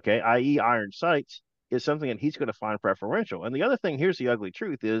 okay, i.e., iron sights, is something that he's going to find preferential. And the other thing, here's the ugly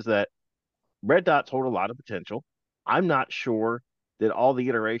truth, is that red dots hold a lot of potential. I'm not sure that all the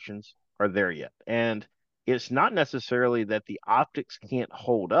iterations are there yet. And it's not necessarily that the optics can't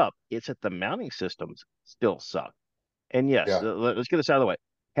hold up, it's that the mounting systems still suck. And yes, Yeah. let's get this out of the way.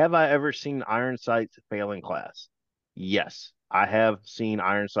 Have I ever seen iron sights fail in class? Yes, I have seen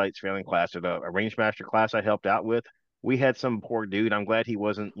iron sights fail in class. At a range master class I helped out with, we had some poor dude. I'm glad he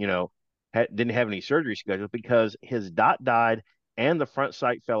wasn't, didn't have any surgery scheduled because his dot died and the front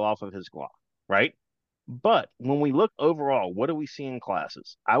sight fell off of his Glock, right? But when we look overall, what do we see in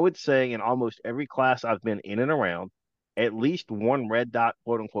classes? I would say in almost every class I've been in and around, at least one red dot,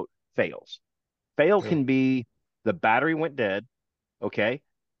 quote unquote, fails. Fail Yeah. can be the battery went dead, okay?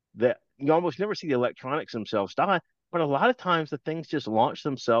 That you almost never see the electronics themselves die, but a lot of times the things just launch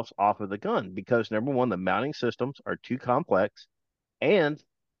themselves off of the gun because number one, the mounting systems are too complex, and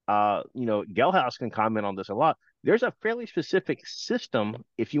Gelhaus can comment on this a lot. There's a fairly specific system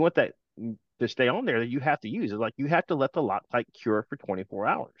if you want that to stay on there that you have to use. It's like you have to let the Loctite cure for 24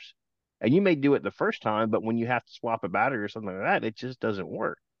 hours. And you may do it the first time, but when you have to swap a battery or something like that, it just doesn't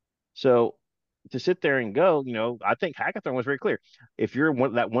work. So to sit there and go, I think Hackathon was very clear. If you're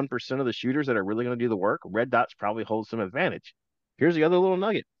that 1% of the shooters that are really going to do the work, red dots probably hold some advantage. Here's the other little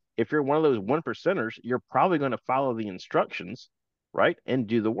nugget. If you're one of those 1%ers, you're probably going to follow the instructions, right, and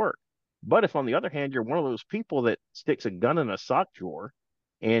do the work. But if on the other hand, you're one of those people that sticks a gun in a sock drawer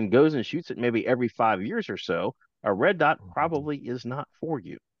and goes and shoots it maybe every 5 years or so, a red dot probably is not for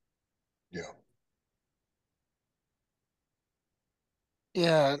you. Yeah.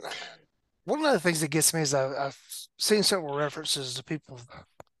 yeah, one of the things that gets me is I've seen several references to people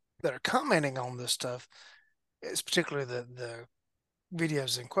that are commenting on this stuff. It's particularly the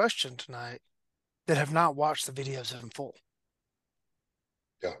videos in question tonight that have not watched the videos in full.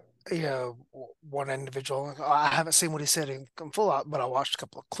 Yeah. One individual, I haven't seen what he said in full out, but I watched a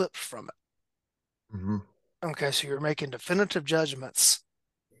couple of clips from it. Mm-hmm. Okay, so you're making definitive judgments.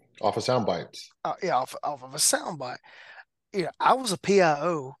 Off of sound bites. Yeah, off of a soundbite. I was a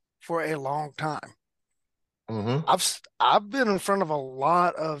PIO for a long time. Mm-hmm. I've been in front of a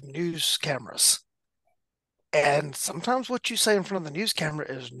lot of news cameras, and sometimes what you say in front of the news camera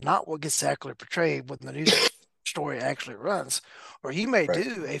is not what gets accurately portrayed when the news story actually runs. Or you may Right.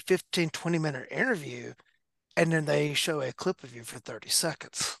 do a 15, 20-minute interview, and then they show a clip of you for 30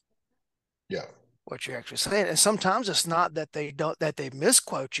 seconds. Yeah. What you're actually saying. And sometimes it's not that they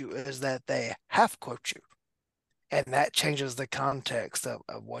misquote you, is that they half quote you. And that changes the context of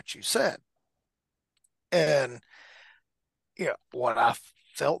what you said. And what I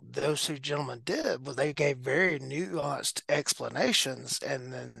felt those two gentlemen did was they gave very nuanced explanations,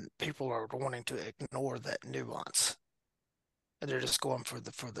 and then people are wanting to ignore that nuance, and they're just going for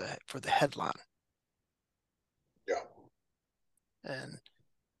the headline. Yeah. And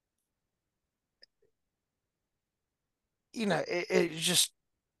it just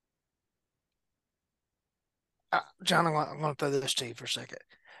John, I'm going to throw this to you for a second.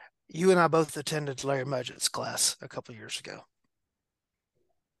 You and I both attended Larry Mudgett's class a couple of years ago.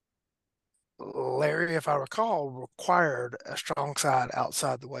 Larry, if I recall, required a strong side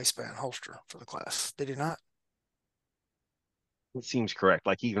outside the waistband holster for the class. Did he not? It seems correct.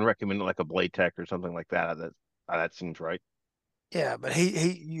 Like he even recommended like a blade tech or something like that. That seems right. Yeah, but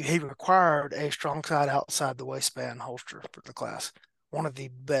he required a strong side outside the waistband holster for the class. One of the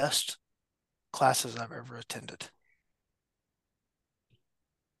best classes I've ever attended,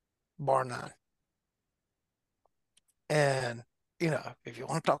 bar none. And if you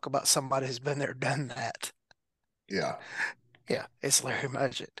want to talk about somebody who's been there, done that, Yeah. yeah, it's Larry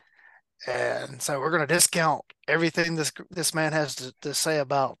Mudgett. And so we're going to discount everything this man has to say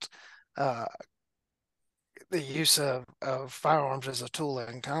about uh, the use of firearms as a tool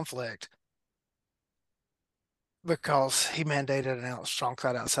in conflict because he mandated an strong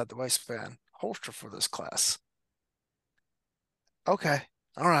side outside the waistband holster for this class. Okay,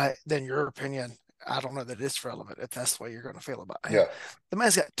 all right, then your opinion. I don't know that it's relevant if that's the way you're going to feel about him. Yeah. The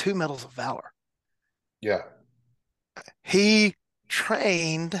man's got 2 medals of valor. Yeah. He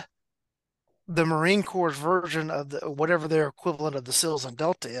trained the Marine Corps version of whatever their equivalent of the SEALs and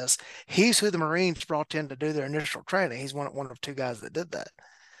Delta is. He's who the Marines brought in to do their initial training. He's one of 2 guys that did that.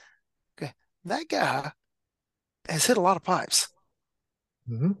 Okay, that guy has hit a lot of pipes.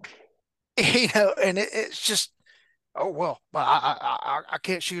 Mm-hmm. And it's just, oh well, but I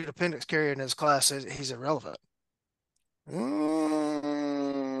can't shoot appendix carrier in his class. He's irrelevant.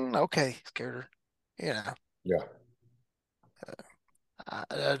 Okay, Scared. Yeah, Yeah.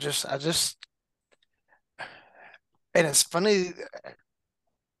 I just, and it's funny.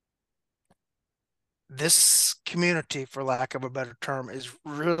 This community, for lack of a better term, is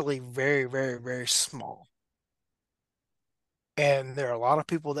really very, very, very small. And there are a lot of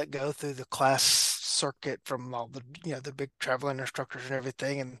people that go through the class circuit from all the big traveling instructors and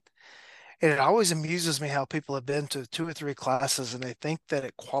everything. And it always amuses me how people have been to 2 or 3 classes and they think that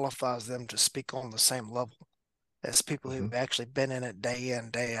it qualifies them to speak on the same level as people Mm-hmm. who've actually been in it day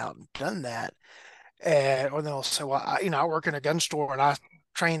in, day out and done that. And or they'll say, well, I work in a gun store and I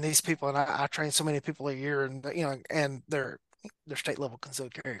train these people and I train so many people a year and and their state level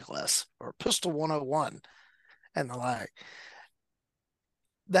concealed carry class or pistol 101 and the like.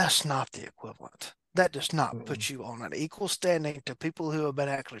 That's not the equivalent. That does not Mm-hmm. put you on an equal standing to people who have been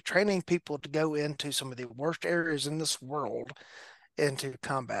actually training people to go into some of the worst areas in this world into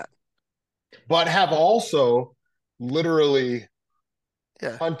combat. But have also literally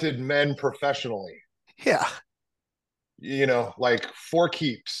Yeah. hunted men professionally, Yeah. like for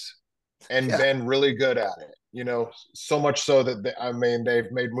keeps and Yeah. been really good at it, so much so that I mean,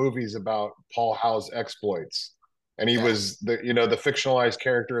 they've made movies about Paul Howe's exploits. And he Yeah. was the fictionalized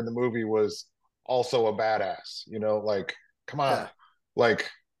character in the movie was also a badass, like, come on. Yeah. Like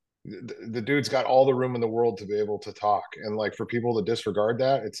the dude's got all the room in the world to be able to talk. And like for people to disregard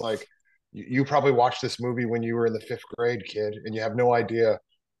that, it's like you probably watched this movie when you were in the 5th grade, kid, and you have no idea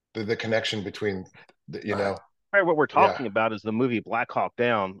the connection between Right. Right, what we're yeah. talking about is the movie Black Hawk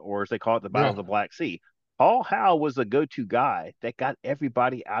Down, or as they call it, the Battle Yeah. of the Black Sea. Paul Howe was the go-to guy that got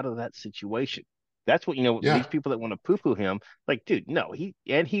everybody out of that situation. That's what, Yeah. these people that want to poo-poo him, like, dude, no,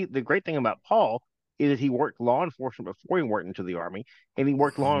 the great thing about Paul is that he worked law enforcement before he went into the army, and he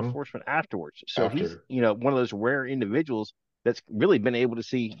worked law Mm-hmm. enforcement afterwards. So he's, After one of those rare individuals that's really been able to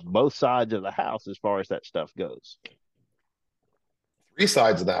see both sides of the house as far as that stuff goes. 3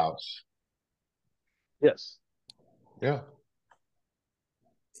 sides of the house. Yes. Yeah.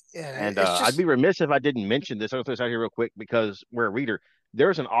 Yeah. And It's I'd be just, remiss if I didn't mention this. I'll throw this out here real quick because we're a reader.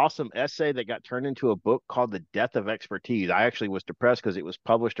 There's an awesome essay that got turned into a book called The Death of Expertise. I actually was depressed because it was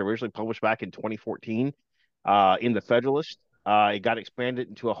originally published back in 2014 in the Federalist. It got expanded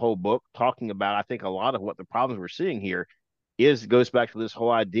into a whole book talking about, I think, a lot of what the problems we're seeing here goes back to this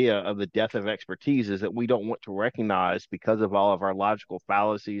whole idea of the death of expertise, is that we don't want to recognize, because of all of our logical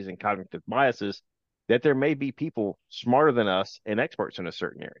fallacies and cognitive biases, that there may be people smarter than us and experts in a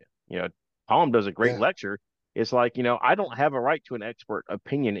certain area. Palm does a great Yeah. lecture. It's like, I don't have a right to an expert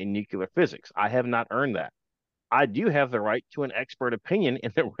opinion in nuclear physics. I have not earned that. I do have the right to an expert opinion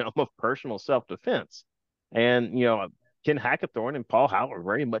in the realm of personal self-defense. And, Ken Hackathorn and Paul Howe are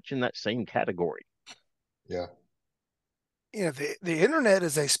very much in that same category. Yeah. the internet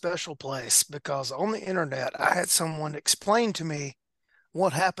is a special place because on the internet, I had someone explain to me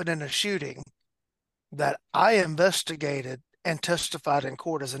what happened in a shooting that I investigated and testified in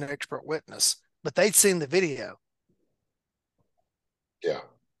court as an expert witness, but they'd seen the video Yeah.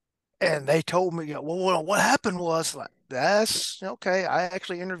 and they told me, well, what happened was like, that's okay. I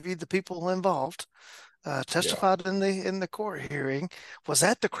actually interviewed the people involved, Yeah. testified in the court hearing, was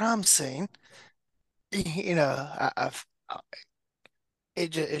at the crime scene. You know, I, I've, it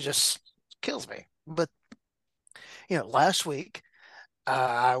just kills me. But last week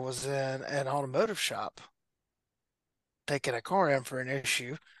I was in an automotive shop taking a car in for an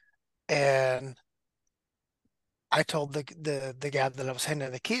issue, and I told the guy that I was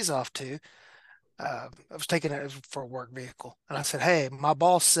handing the keys off to, I was taking it for a work vehicle, and I said, "Hey, my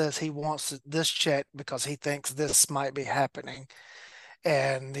boss says he wants this checked because he thinks this might be happening."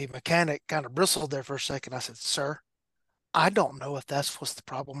 And the mechanic kind of bristled there for a second. I said, "Sir, I don't know if that's what's the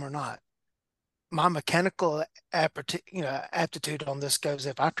problem or not. My mechanical aptitude on this goes,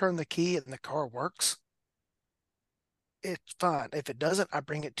 if I turn the key and the car works, it's fine. If it doesn't, I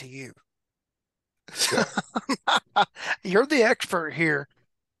bring it to you. Yeah. You're the expert here."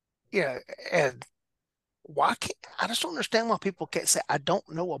 Yeah, and why can't I just don't understand why people can't say, "I don't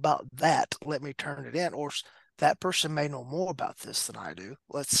know about that. Let me turn it in," or that person may know more about this than I do.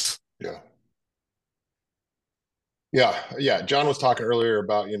 Let's. Yeah. Yeah. John was talking earlier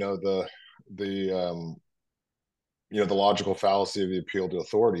about, the the logical fallacy of the appeal to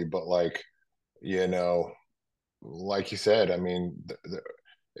authority, but you know, like you said, I mean,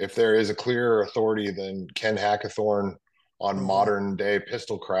 if there is a clearer authority than Ken Hackathorn on Mhm. modern day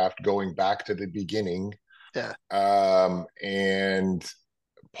pistol craft going back to the beginning, Yeah. and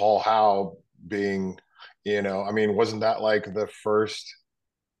Paul Howe being, I mean, wasn't that like the first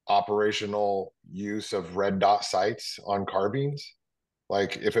operational use of red dot sights on carbines?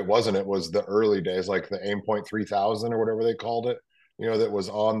 Like, if it wasn't, it was the early days, like the aim point 3000 or whatever they called it, that was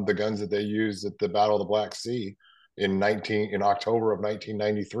on the guns that they used at the Battle of the Black Sea in October of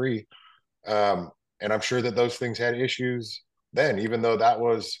 1993. And I'm sure that those things had issues then, even though that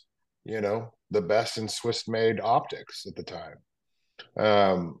was, the best in Swiss made optics at the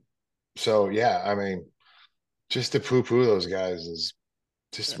time. So yeah, I mean, just to poo-poo those guys is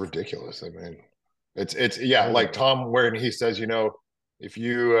just ridiculous. I mean, it's yeah, like Tom, where he says, if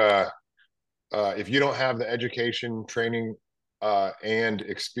you if you don't have the education, training, and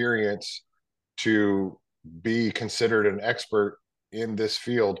experience to be considered an expert in this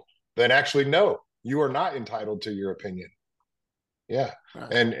field, then actually no, you are not entitled to your opinion. Yeah.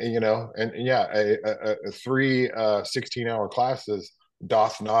 Right. And yeah, a three 16-hour classes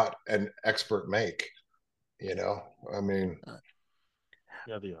doth not an expert make. I mean,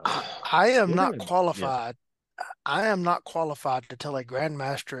 Yeah, I am the not other yeah. qualified. I am not qualified to tell a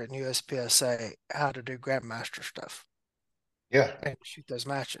grandmaster in USPSA how to do grandmaster stuff yeah, and shoot those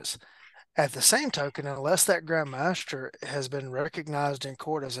matches. At the same token, unless that grandmaster has been recognized in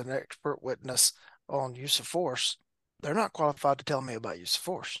court as an expert witness on use of force, they're not qualified to tell me about use of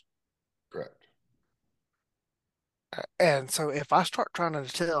force. correct. And so if I start trying to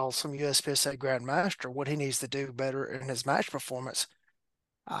tell some USPSA grandmaster what he needs to do better in his match performance,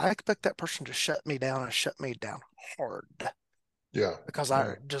 I expect that person to shut me down and shut me down hard Yeah, because yeah,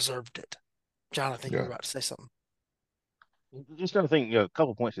 I deserved it. John, I think you were yeah, about to say something. Just another thing, a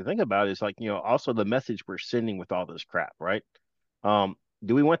couple points to think about is like, also the message we're sending with all this crap, right? Um,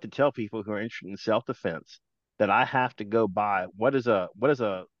 do we want to tell people who are interested in self-defense that I have to go buy what is a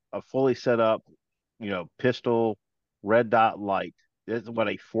fully set up, pistol red dot light? This is what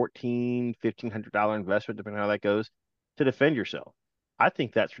a 1,500 $1,500 investment, depending on how that goes, to defend yourself. I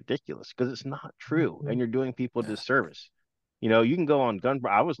think that's ridiculous because it's not true, and you're doing people a Yeah. disservice. You can go on gun.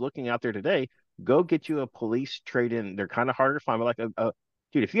 I was looking out there today. Go get you a police trade-in. They're kind of harder to find, but like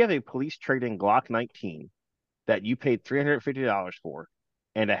dude, if you have a police trade-in Glock 19 that you paid $350 for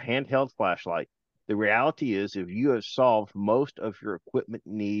and a handheld flashlight, the reality is if you have solved most of your equipment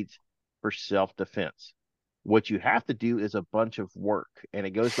needs for self-defense, what you have to do is a bunch of work. And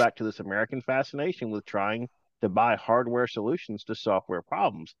it goes back to this American fascination with trying to buy hardware solutions to software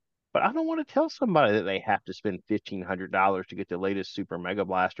problems. But I don't want to tell somebody that they have to spend $1,500 to get the latest super mega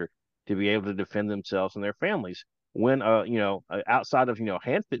blaster to be able to defend themselves and their families. When outside of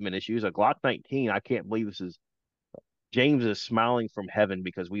hand fitment issues, a Glock 19, I can't believe this is James is smiling from heaven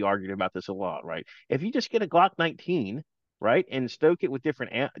because we argued about this a lot, right? If you just get a Glock 19, right, and stoke it with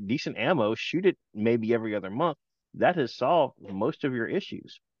different decent ammo, shoot it maybe every other month, that has solved most of your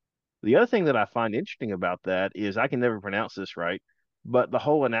issues. The other thing that I find interesting about that is I can never pronounce this right, but the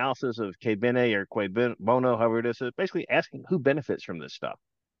whole analysis of que bene or que bono, however it is basically asking who benefits from this stuff.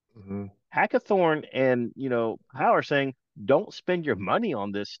 mm-hmm. Hackathorn and How are saying don't spend your money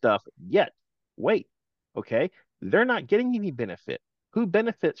on this stuff yet. Wait, okay? They're not getting any benefit. Who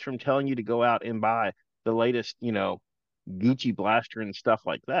benefits from telling you to go out and buy the latest, Gucci blaster and stuff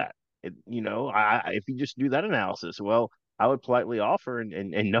like that? If you just do that analysis, well, I would politely offer,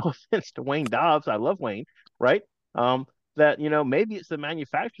 and no offense to Wayne Dobbs, I love Wayne, right? that, maybe it's the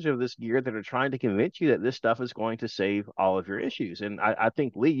manufacturers of this gear that are trying to convince you that this stuff is going to save all of your issues. And I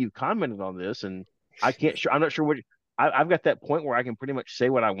think, Lee, you commented on this, and I'm not sure I've got that point where I can pretty much say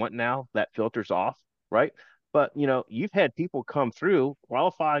what I want now. That filters off, right? But, you've had people come through,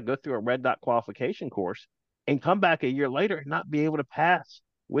 qualify, go through a red dot qualification course, and come back a year later and not be able to pass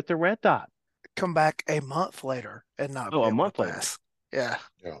with the red dot. Come back a month later and not Oh, be a able to month later. pass. Yeah.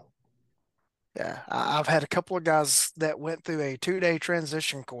 Yeah. Yeah. I've had a couple of guys that went through a 2-day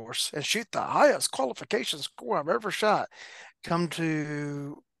transition course and shoot the highest qualification score I've ever shot, come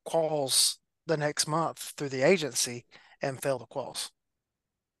to quals the next month through the agency and fail the quals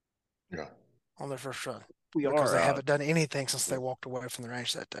Yeah. on their first run We because are. they haven't done anything since they walked away from the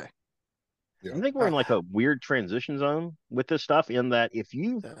range that day. Yeah. I think we're Uh, in like a weird transition zone with this stuff in that yeah.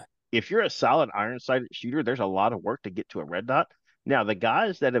 if you're a solid iron sighted shooter, there's a lot of work to get to a red dot. Now, the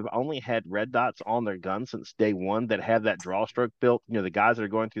guys that have only had red dots on their gun since day one that have that draw stroke built, the guys that are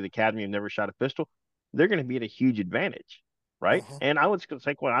going through the academy and never shot a pistol, they're going to be at a huge advantage, right? Mhm. And I was going to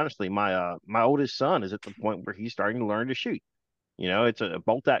say, quite honestly, my oldest son is at the point where he's starting to learn to shoot. It's a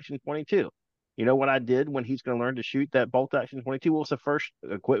bolt action 22. You know what I did when he's going to learn to shoot that bolt action 22? What was the first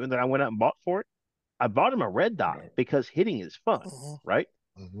equipment that I went out and bought for it? I bought him a red dot because hitting is fun, Mhm. right?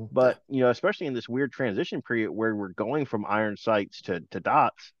 Mm-hmm. Yeah. But especially in this weird transition period where we're going from iron sights to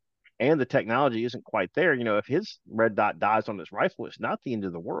dots, and the technology isn't quite there. If his red dot dies on his rifle, it's not the end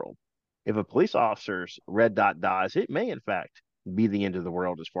of the world. If a police officer's red dot dies, it may in fact be the end of the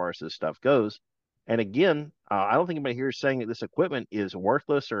world as far as this stuff goes. And again, I don't think anybody here is saying that this equipment is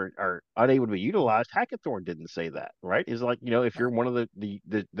worthless or unable to be utilized. Hackathorn didn't say that, right? It's like, if you're one of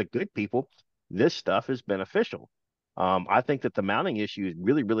the good people, this stuff is beneficial. I think that the mounting issues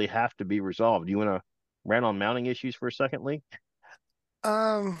really, really have to be resolved. Do you want to rant on mounting issues for a second, Lee?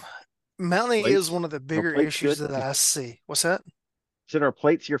 Um, Mounting is Plates? one of the Are bigger plates issues good? that I see. What's that? Consider our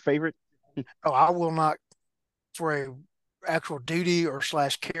plates your favorite? Oh, I will not for a actual duty or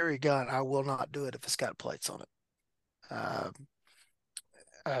slash carry gun. I will not do it if it's got plates on it. Um,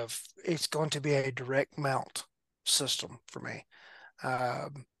 it's going to be a direct mount system for me.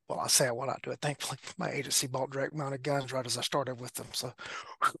 Well, I say I will not do it. Thankfully, my agency bought direct mounted guns right as I started with them, so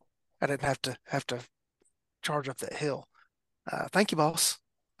I didn't have to charge up that hill. Thank you, boss.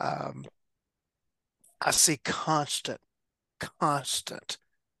 Um, I see constant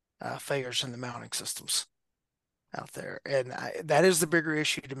failures in the mounting systems out there, and that is the bigger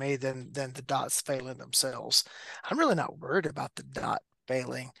issue to me than the dots failing themselves. I'm really not worried about the dot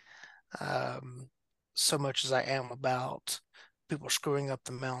failing um, so much as I am about people screwing up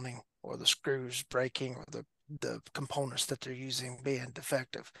the mounting or the screws breaking or the components that they're using being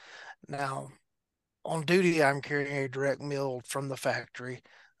defective. Now, on duty, I'm carrying a direct milled from the factory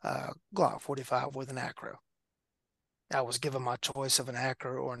Glock 45 with an acro. I was given my choice of an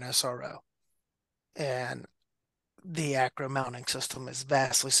acro or an SRO, and the acro mounting system is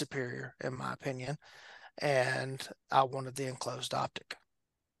vastly superior in my opinion, and I wanted the enclosed optic.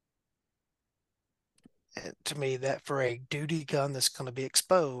 To me, that for a duty gun that's going to be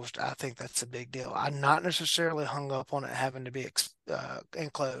exposed, I think that's a big deal. I'm not necessarily hung up on it having to be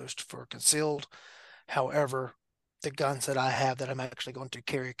enclosed for concealed. However, the guns that I have that I'm actually going to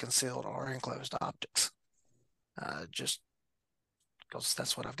carry concealed are enclosed optics, just because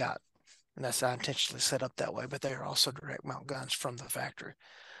that's what I've got. And that's I intentionally set up that way, but they are also direct mount guns from the factory.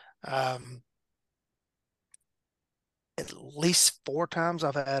 Um, at least 4 times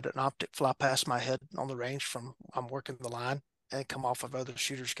I've had an optic fly past my head on the range from I'm working the line and come off of other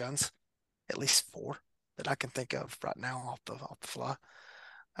shooters' guns. At least 4 that I can think of right now off the fly.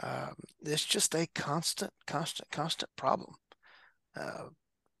 It's just a constant problem. Uh,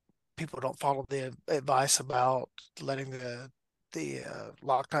 People don't follow the advice about letting the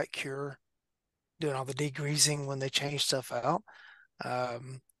Loctite cure, doing all the degreasing when they change stuff out.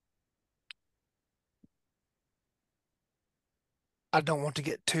 Um, I don't want to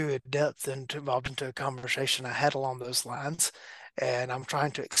get too in depth and involved into a conversation I had along those lines. And I'm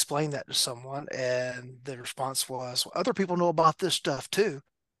trying to explain that to someone, and the response was, well, other people know about this stuff too.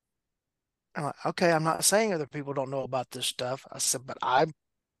 I'm like, okay, I'm not saying other people don't know about this stuff. I said, but I'm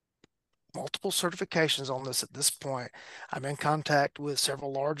multiple certifications on this at this point. I'm in contact with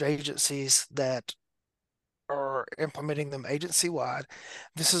several large agencies that are implementing them agency wide.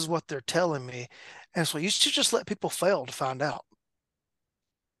 This is what they're telling me. And so you should just let people fail to find out.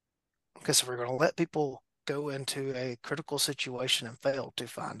 Because if we're going to let people go into a critical situation and fail to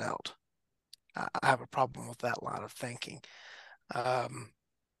find out, I have a problem with that line of thinking. Um,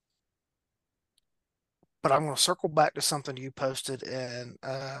 but I'm going to circle back to something you posted in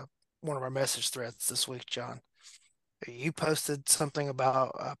one of our message threads this week, John. You posted something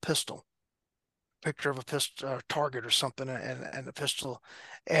about a pistol, picture of a pistol, target or something, and a pistol,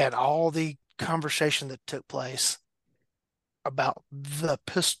 and all the conversation that took place about the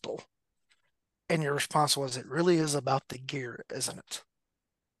pistol. And your response was, "It really is about the gear, isn't it?"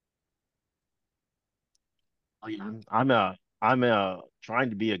 I'm trying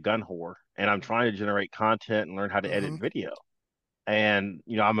to be a gun whore, and I'm trying to generate content and learn how to edit Mm-hmm. video. And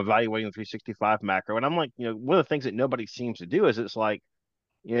I'm evaluating the 365 macro, and I'm like, one of the things that nobody seems to do is it's like,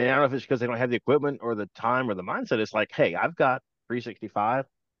 I don't know if it's because they don't have the equipment or the time or the mindset. It's like, hey, I've got 365,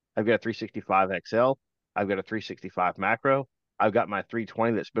 I've got a 365 XL, I've got a 365 macro, I've got my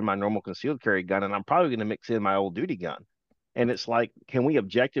 320 that's been my normal concealed carry gun, and I'm probably going to mix in my old duty gun. And it's like, can we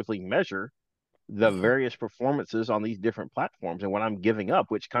objectively measure the Mm-hmm. various performances on these different platforms and what I'm giving up,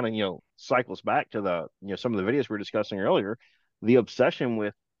 which kind of, cycles back to the, some of the videos we were discussing earlier, the obsession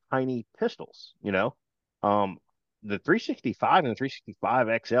with tiny pistols, um, the 365 and the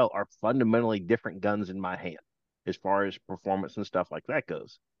 365 XL are fundamentally different guns in my hand as far as performance and stuff like that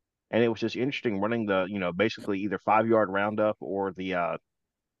goes. And it was just interesting running the, basically either 5 yard roundup or the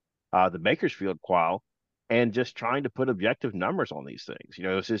Bakersfield qual, and just trying to put objective numbers on these things.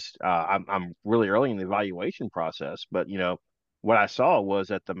 It's just I'm really early in the evaluation process, but what I saw was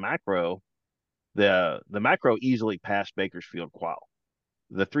that the macro easily passed Bakersfield qual.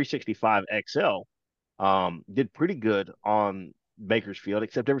 The 365 XL did pretty good on Bakersfield,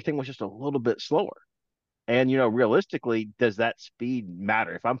 except everything was just a little bit slower. And realistically, does that speed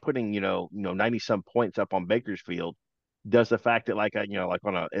matter? If I'm putting 90 some points up on Bakersfield, does the fact that like like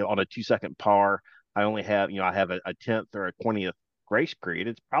on a 2 second par, I only have I have a tenth or a 20th grace period?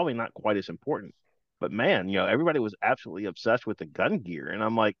 It's probably not quite as important. But man, everybody was absolutely obsessed with the gun gear, and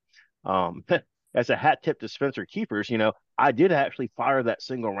I'm like, um, as a hat tip to Spencer Keepers, I did actually fire that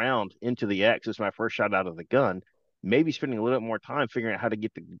single round into the X as my first shot out of the gun. Maybe spending a little bit more time figuring out how to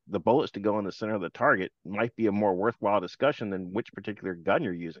get the bullets to go in the center of the target might be a more worthwhile discussion than which particular gun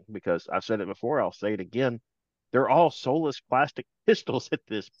you're using. Because I've said it before, I'll say it again. They're all soulless plastic pistols at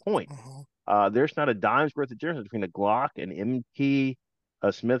this point. Mm-hmm. There's not a dime's worth of difference between a Glock, an MT,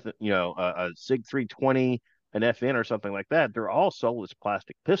 a Smith, a Sig 320, an FN, or something like that. They're all soulless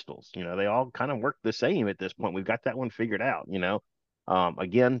plastic pistols. They all kind of work the same at this point. We've got that one figured out.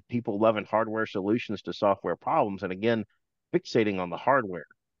 Again, people loving hardware solutions to software problems, and again, fixating on the hardware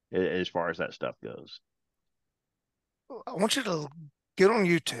as far as that stuff goes. I want you to get on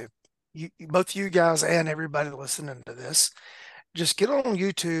YouTube. Both you guys and everybody listening to this, just get on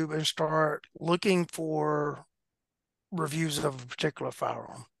YouTube and start looking for reviews of a particular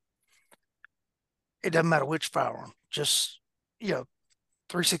firearm. It doesn't matter which firearm, just, you know,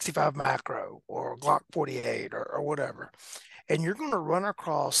 365 macro or Glock 48 or whatever. And you're going to run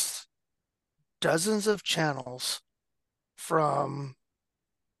across dozens of channels from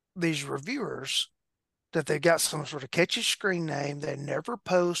these reviewers that they've got some sort of catchy screen name. They never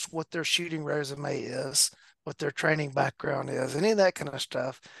post what their shooting resume is, what their training background is, any of that kind of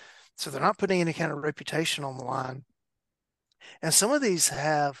stuff. So they're not putting any kind of reputation on the line. And some of these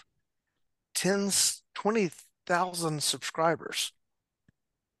have tens, 20,000 subscribers.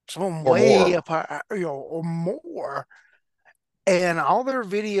 Some of them or way more. up high, or more. And all their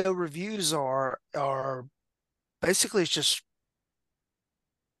video reviews are basically it's just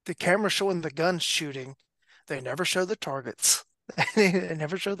the camera showing the guns shooting. They never show the targets. They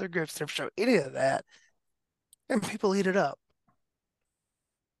never show their grips. They never show any of that. And people eat it up.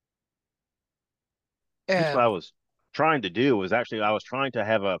 That's what I And was trying to do. Was actually I was trying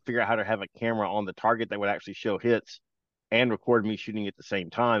to figure out how to have a camera on the target that would actually show hits and record me shooting at the same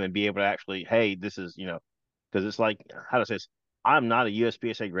time and be able to actually, hey, this is, because it's like, how to say this? I'm not a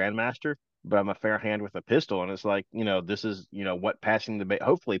USPSA grandmaster, but I'm a fair hand with a pistol. And it's like, this is, what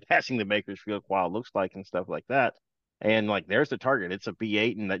hopefully passing the Bakersfield qual looks like and stuff like that. And like, there's the target. It's a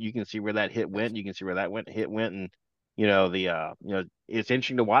B8, and that you can see where that hit went. You can see where hit went. And, it's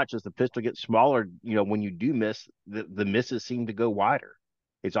interesting to watch as the pistol gets smaller, when you do miss, the misses seem to go wider.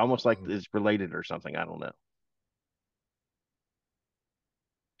 It's almost like it's related or something. I don't know.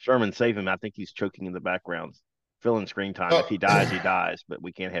 Sherman, save him. I think he's choking in the background, filling screen time. If Oh, he dies, he dies, but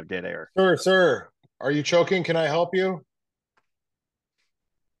we can't have dead air. sir, are you choking? Can I help you?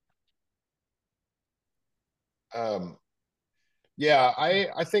 Um, yeah,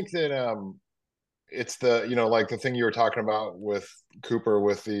 I think that it's the like the thing you were talking about with Cooper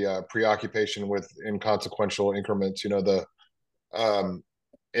with the preoccupation with inconsequential increments. The um,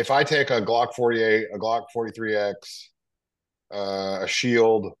 if I take a Glock 48, a Glock 43X, a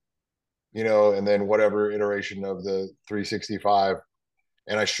Shield, and then whatever iteration of the 365,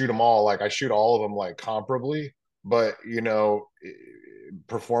 and I shoot them all like I shoot all of them like comparably. but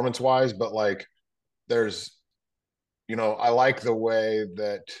performance wise, but like there's, I like the way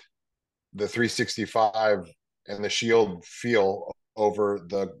that the 365 and the shield feel over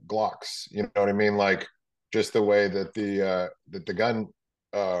the Glocks. You know what I mean? Like just the way that the gun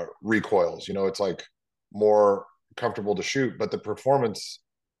recoils. It's like more comfortable to shoot, but the performance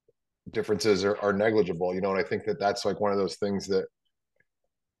differences are negligible. And I think that that's like one of those things that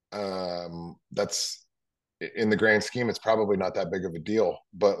that's in the grand scheme, it's probably not that big of a deal.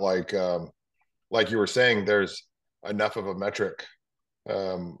 But like you were saying, there's enough of a metric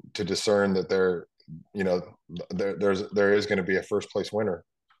to discern that you know, there is going to be a first place winner,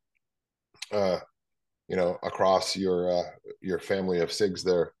 uh, across your family of SIGs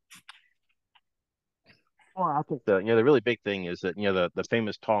there. Well, I think the really big thing is that the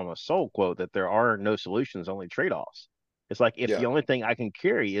famous Thomas Sowell quote that there are no solutions, only trade-offs. It's like if the Yeah. only thing I can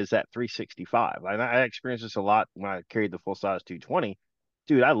carry is that 365, and I experienced this a lot when I carried the full size 220.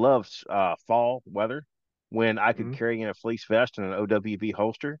 Dude, I love fall weather when I could Mhm. carry in a fleece vest and an OWB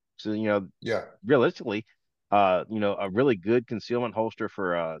holster. So Yeah. realistically, a really good concealment holster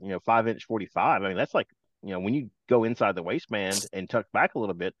for 5-inch 45. I mean, that's like when you go inside the waistband and tuck back a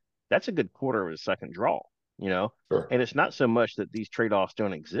little bit, that's a good quarter of a second draw you know Sure. and it's not so much that these trade-offs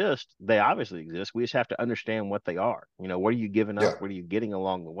don't exist. They obviously exist. We just have to understand what they are. What are you giving up? Yeah. What are you getting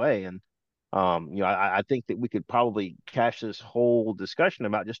along the way? And I think that we could probably cash this whole discussion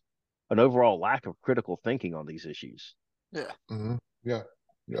about just an overall lack of critical thinking on these issues. Yeah. Hmm. Yeah.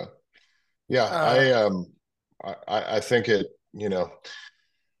 Yeah. Yeah. Uh, I think it,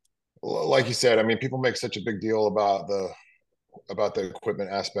 like you said, I mean, people make such a big deal about the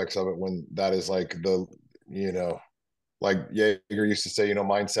equipment aspects of it when that is like you know, like Jaeger used to say,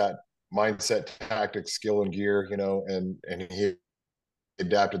 mindset, tactics, skill, and gear, and he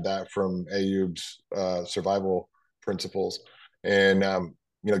adapted that from Ayub's survival principles. And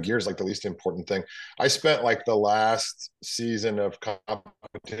gear is like the least important thing. I spent like the last season of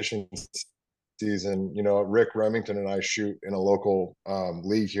competition season, Rick Remington and I shoot in a local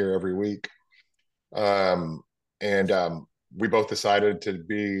league here every week. And we both decided to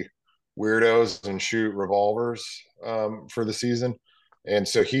be weirdos and shoot revolvers for the season. And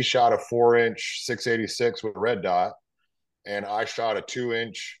so he shot a 4-inch 686 with a red dot, and I shot a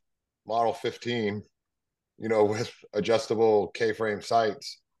 2-inch Model 15, with adjustable K-frame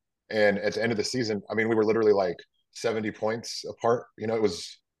sights. And at the end of the season, I mean, we were literally like 70 points apart. It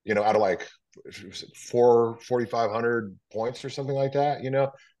was, out of like 4,500 points or something like that.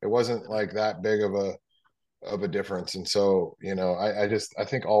 It wasn't like that big of a difference. And so, I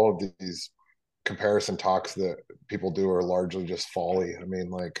think all of these comparison talks that people do are largely just folly. I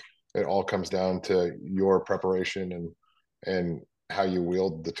mean, like it all comes down to your preparation and how you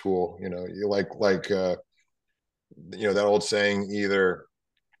wield the tool. You that old saying, either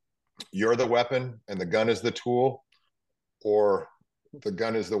you're the weapon and the gun is the tool, or the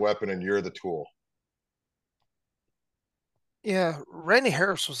gun is the weapon and you're the tool. yeah, Randy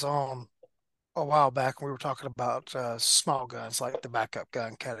Harris was on a while back, and we were talking about small guns, like the backup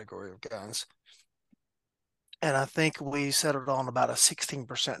gun category of guns. And I think we settled on about a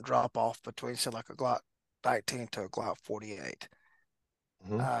 16% drop off between, say, like a Glock 19 to a Glock 48.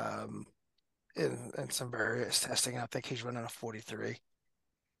 Mm-hmm. Um, in some various testing. I think he's running a 43.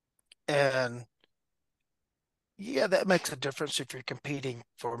 And yeah, that makes a difference if you're competing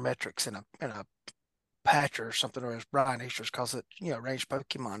for metrics in a patch or something, or as Brian Easters calls it, range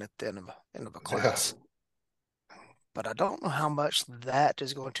Pokemon at the end of a Yeah. class. But I don't know how much that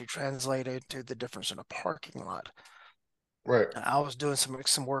is going to translate into the difference in a parking lot. Right. I was doing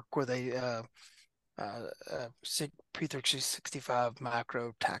some work with a P365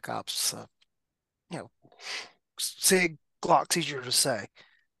 macro tac ops, SIG Glock's easier to say,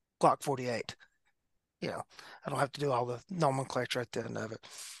 Glock 48. I don't have to do all the nomenclature at the end of it.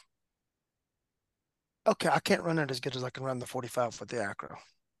 Okay, I can't run it as good as I can run the 45 with the acro,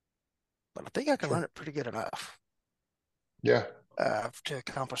 but I think I can run Sure. it pretty good enough Yeah. to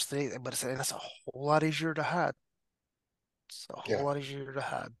accomplish the. But it's a whole lot easier to hide. It's a whole Yeah. lot easier to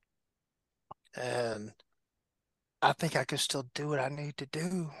hide, and I think I can still do what I need to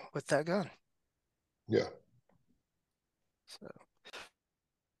do with that gun. Yeah. So,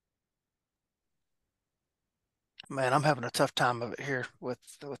 man, I'm having a tough time of it here with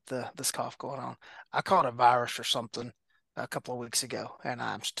this cough going on. I caught a virus or something a couple of weeks ago, and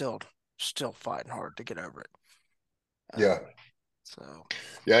I'm still fighting hard to get over it. Yeah. So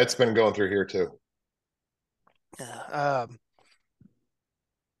Yeah. It's been going through here too. yeah, of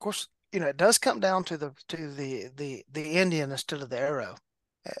course, it does come down to the Indian instead of the arrow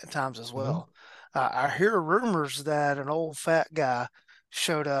at times as Mm-hmm. well. I hear rumors that an old fat guy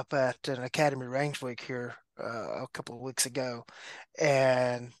showed up at an Academy Range Week here a couple of weeks ago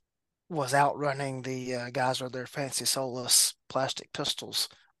and was outrunning the guys with their fancy soulless plastic pistols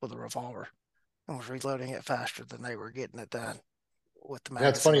with a revolver and was reloading it faster than they were getting it done with the Yeah,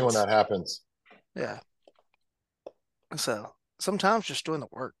 it's funny when magazines. that happens. Yeah. So sometimes just doing the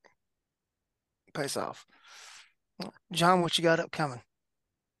work pays off. John, what you got upcoming?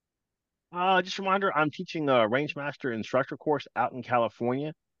 Just a reminder, I'm teaching a range master instructor course out in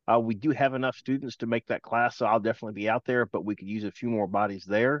California. We do have enough students to make that class, so I'll definitely be out there, but we could use a few more bodies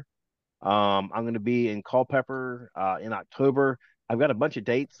there. I'm going to be in Culpeper in October. I've got a bunch of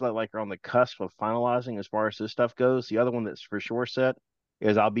dates that like are on the cusp of finalizing as far as this stuff goes. The other one that's for sure set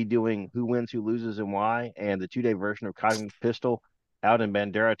is I'll be doing Who Wins, Who Loses, and Why, and the 2-day version of Cognitive Pistol out in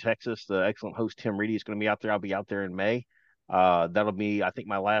Bandera, Texas. The excellent host Tim Reedy is going to be out there. I'll be out there in May. That'll be, I think,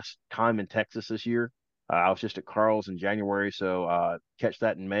 my last time in Texas this year. I was just at Carl's in January, so catch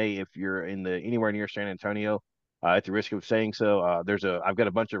that in May if you're in the anywhere near San Antonio. At the risk of saying so, I've got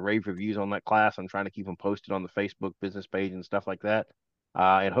a bunch of rave reviews on that class. I'm trying to keep them posted on the Facebook business page and stuff like that.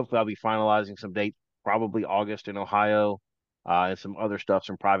 And hopefully I'll be finalizing some dates, probably August in Ohio, and some other stuff,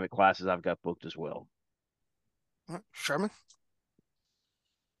 some private classes I've got booked as well. Sherman?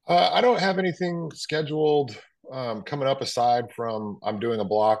 I don't have anything scheduled coming up aside from I'm doing a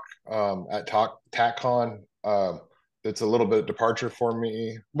block at TACCon. It's a little bit of departure for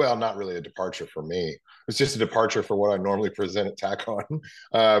me. Well, not really a departure for me. It's just a departure for what I normally present at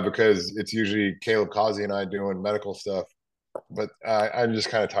TACCon because it's usually Caleb Causey and I doing medical stuff. But I'm just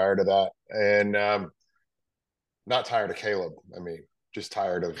kind of tired of that. And not tired of Caleb. I mean, just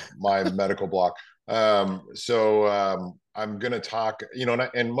tired of my medical block. So I'm going to talk,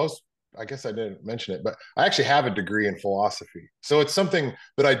 and most, I guess I didn't mention it, but I actually have a degree in philosophy. So it's something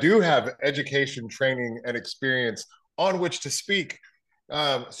that I do have education, training, and experience on which to speak.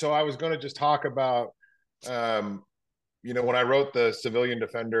 So I was going to just talk about, when I wrote the civilian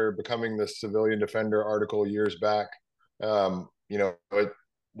defender, becoming the civilian defender article years back, it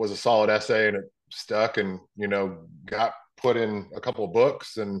was a solid essay and it stuck and, got put in a couple of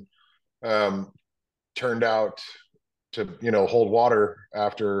books and turned out to, hold water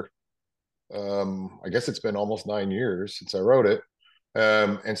after, I guess it's been almost 9 years since I wrote it.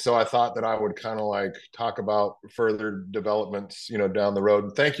 And so I thought that I would kind of like talk about further developments, down the road.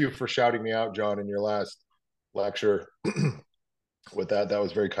 And thank you for shouting me out, John, in your last lecture with that. That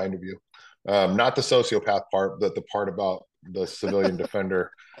was very kind of you. Not the sociopath part, but the part about the civilian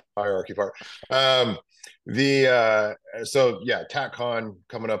defender hierarchy part. So yeah, TACCon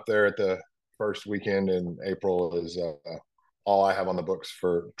coming up there at the first weekend in April is all I have on the books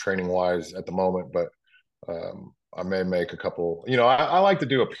for training wise at the moment. But I may make a couple. I like to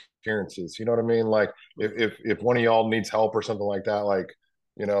do appearances. You know what I mean? Like if one of y'all needs help or something like that, like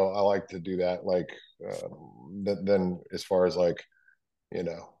I like to do that. Like then as far as like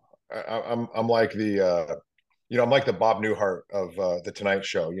I'm like I'm like the Bob Newhart of the Tonight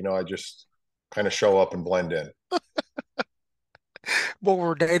Show. I just kind of show up and blend in. Well,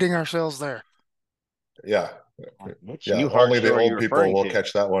 we're dating ourselves there. Yeah, Which yeah. Newhart Only the show are you old people referring will to?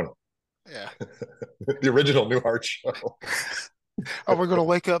 catch that one. Yeah. The original Newhart show. Are we going to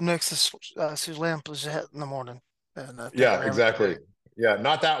wake up next to Suzanne Plezette in the morning and think Yeah, we're having a exactly. dream? Yeah,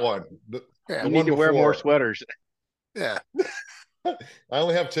 not that one. Yeah. The You need one to wear more before. sweaters. Yeah. I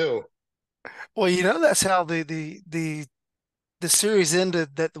only have two. Well, that's how the series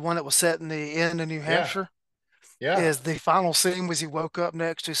ended. That the one that was set in the end of New Yeah, Hampshire yeah. is the final scene was he woke up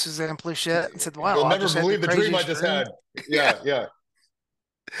next to Suzanne Plechette and said, "Wow, You'll I never just had the believe the dream I craziest just dream." had. Yeah. Yeah, yeah,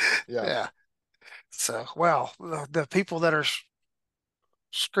 yeah, Yeah. So, well, the people that are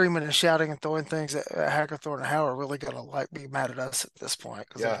screaming and shouting and throwing things at Hackerthorn and Howe are really going to like be mad at us at this point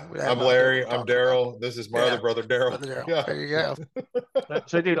because yeah. we have I'm no idea what Larry. we're I'm talking about. Daryl. This is my Yeah. other brother, Daryl. Brother Daryl. Yeah, There you go.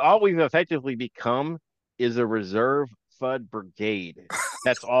 So, dude, all we've effectively become is a reserve FUD brigade.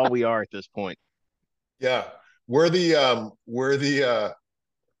 That's all we are at this point. yeah. We're the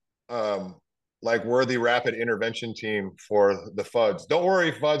like we're the rapid intervention team for the FUDs. Don't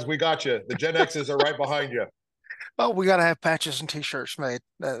worry, FUDs, we got you. The Gen X's are right behind you. Oh, we got to have patches and t-shirts made.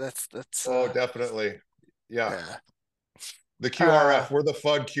 That's Oh, definitely. Yeah. yeah. The Uh, QRF. We're the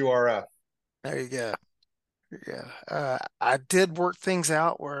FUD QRF. there you go. Yeah. I did work things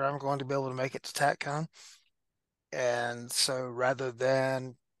out where I'm going to be able to make it to TACCon. And so rather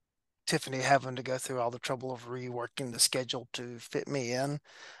than Tiffany having to go through all the trouble of reworking the schedule to fit me in,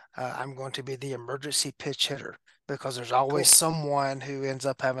 I'm going to be the emergency pitch hitter because there's always Cool. someone who ends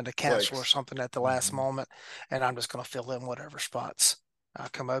up having to cancel or Flakes. something at the last Mhm. moment, and I'm just going to fill in whatever spots. I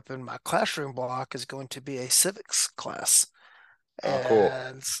come open, my classroom block is going to be a civics class. Oh, cool.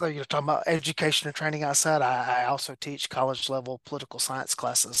 And so you're talking about education and training outside. I also teach college level political science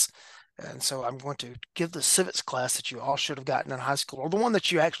classes. And so I'm going to give the civics class that you all should have gotten in high school, or the one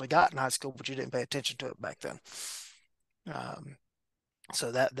that you actually got in high school, but you didn't pay attention to it back then. Um,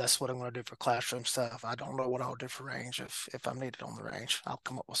 so that's what I'm going to do for classroom stuff. I don't know what I'll do for range if I'm needed on the range. I'll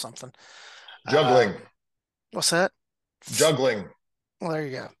come up with something. Juggling, What's that? juggling. Well, there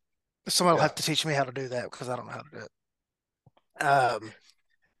you go. Somebody will Yeah. have to teach me how to do that because I don't know how to do it.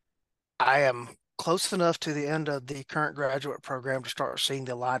 I am close enough to the end of the current graduate program to start seeing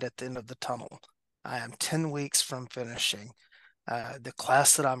the light at the end of the tunnel. I am 10 weeks from finishing. The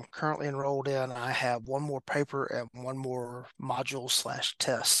class that I'm currently enrolled in, I have one more paper and one more module slash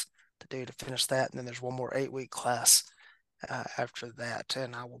test to do to finish that. And then there's one more 8-week class after that,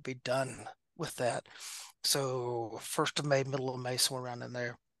 and I will be done with that. So 1st of May, middle of May, somewhere around in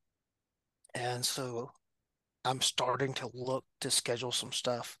there. And so I'm starting to look to schedule some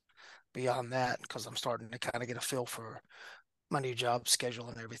stuff beyond that because I'm starting to kind of get a feel for my new job schedule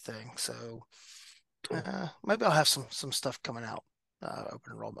and everything. So maybe I'll have some stuff coming out,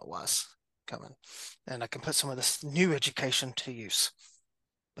 open enrollment wise, coming, and I can put some of this new education to use.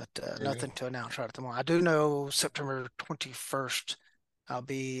 But nothing to announce right at the moment. I do know September 21st, I'll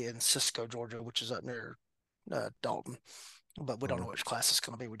be in Cisco, Georgia, which is up near Dalton, but we don't know which class it's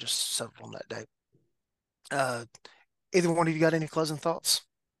going to be. We just settled on that day. Either one of you got any closing thoughts?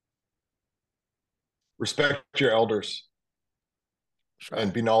 Respect your elders Right.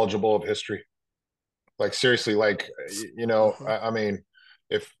 and be knowledgeable of history. Like seriously, like I mean,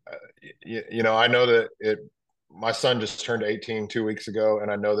 if I know that my son just turned 18 2 weeks ago,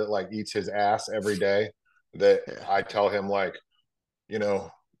 and I know that like eats his ass every day. That Yeah. I tell him like, you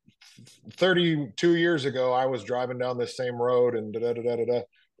know, 32 years ago, I was driving down this same road and da da da da da,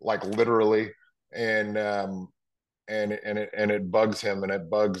 like literally, and it bugs him, and it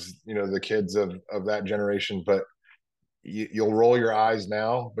bugs the kids of that generation, but you'll roll your eyes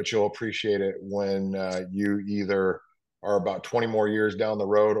now, but you'll appreciate it when you either are about 20 more years down the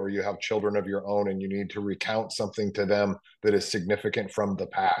road, or you have children of your own and you need to recount something to them that is significant from the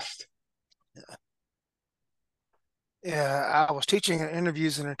past. Yeah. Yeah, I was teaching an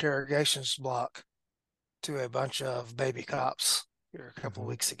interviews and interrogations block to a bunch of baby cops here a couple of Mm-hmm.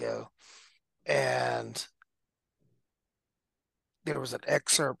 weeks ago, and there was an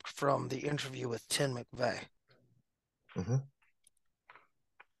excerpt from the interview with Tim McVeigh, Mm-hmm.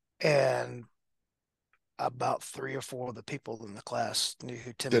 and about 3 or 4 of the people in the class knew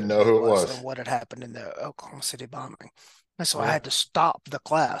who Tim Didn't know McVeigh who it was and was. what had happened in the Oklahoma City bombing. And so I Yeah. had to stop the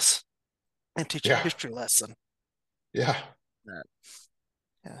class and teach a Yeah. history lesson. Yeah.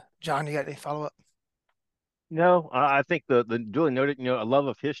 Yeah. John, you got any follow up? No, I think the duly noted, a love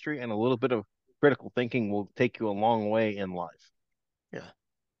of history and a little bit of critical thinking will take you a long way in life. Yeah.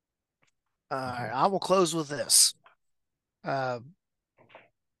 All right. Mm-hmm. I will close with this. Uh,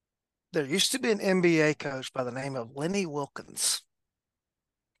 there used to be an NBA coach by the name of Lenny Wilkens.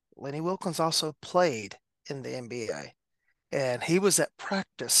 Lenny Wilkens also played in the NBA, and he was at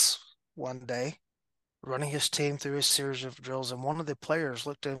practice one day running his team through a series of drills, and one of the players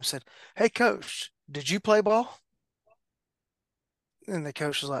looked at him and said, "Hey, coach, did you play ball?" And the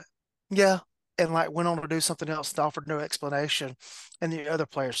coach was like, "Yeah," and like went on to do something else and offered no explanation. And the other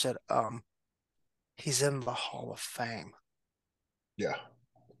player said, he's in the Hall of Fame. Yeah.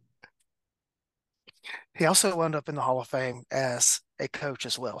 He also wound up in the Hall of Fame as a coach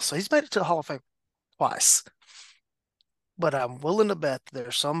as well. So he's made it to the Hall of Fame twice. But I'm willing to bet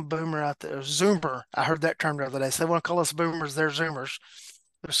there's some boomer out there, Zoomer. I heard that term the other day. So they want to call us boomers, they're Zoomers.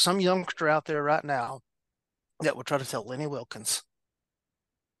 There's some youngster out there right now that would try to tell Lenny Wilkens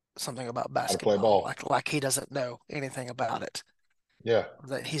something about How to play basketball, ball. like he doesn't know anything about it, Yeah. or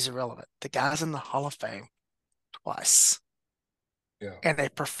that he's irrelevant. The guy's in the Hall of Fame twice, Yeah. and a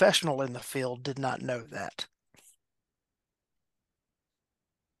professional in the field did not know that.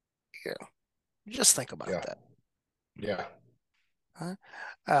 Yeah, just think about Yeah. that. Yeah.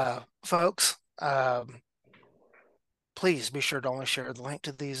 Folks, please be sure to only share the link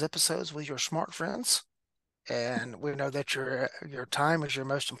to these episodes with your smart friends. And we know that your time is your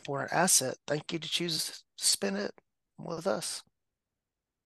most important asset. Thank you to choose to spend it with us.